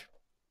 I'm Mark.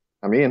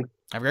 I'm Ian.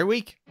 Have a great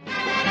week.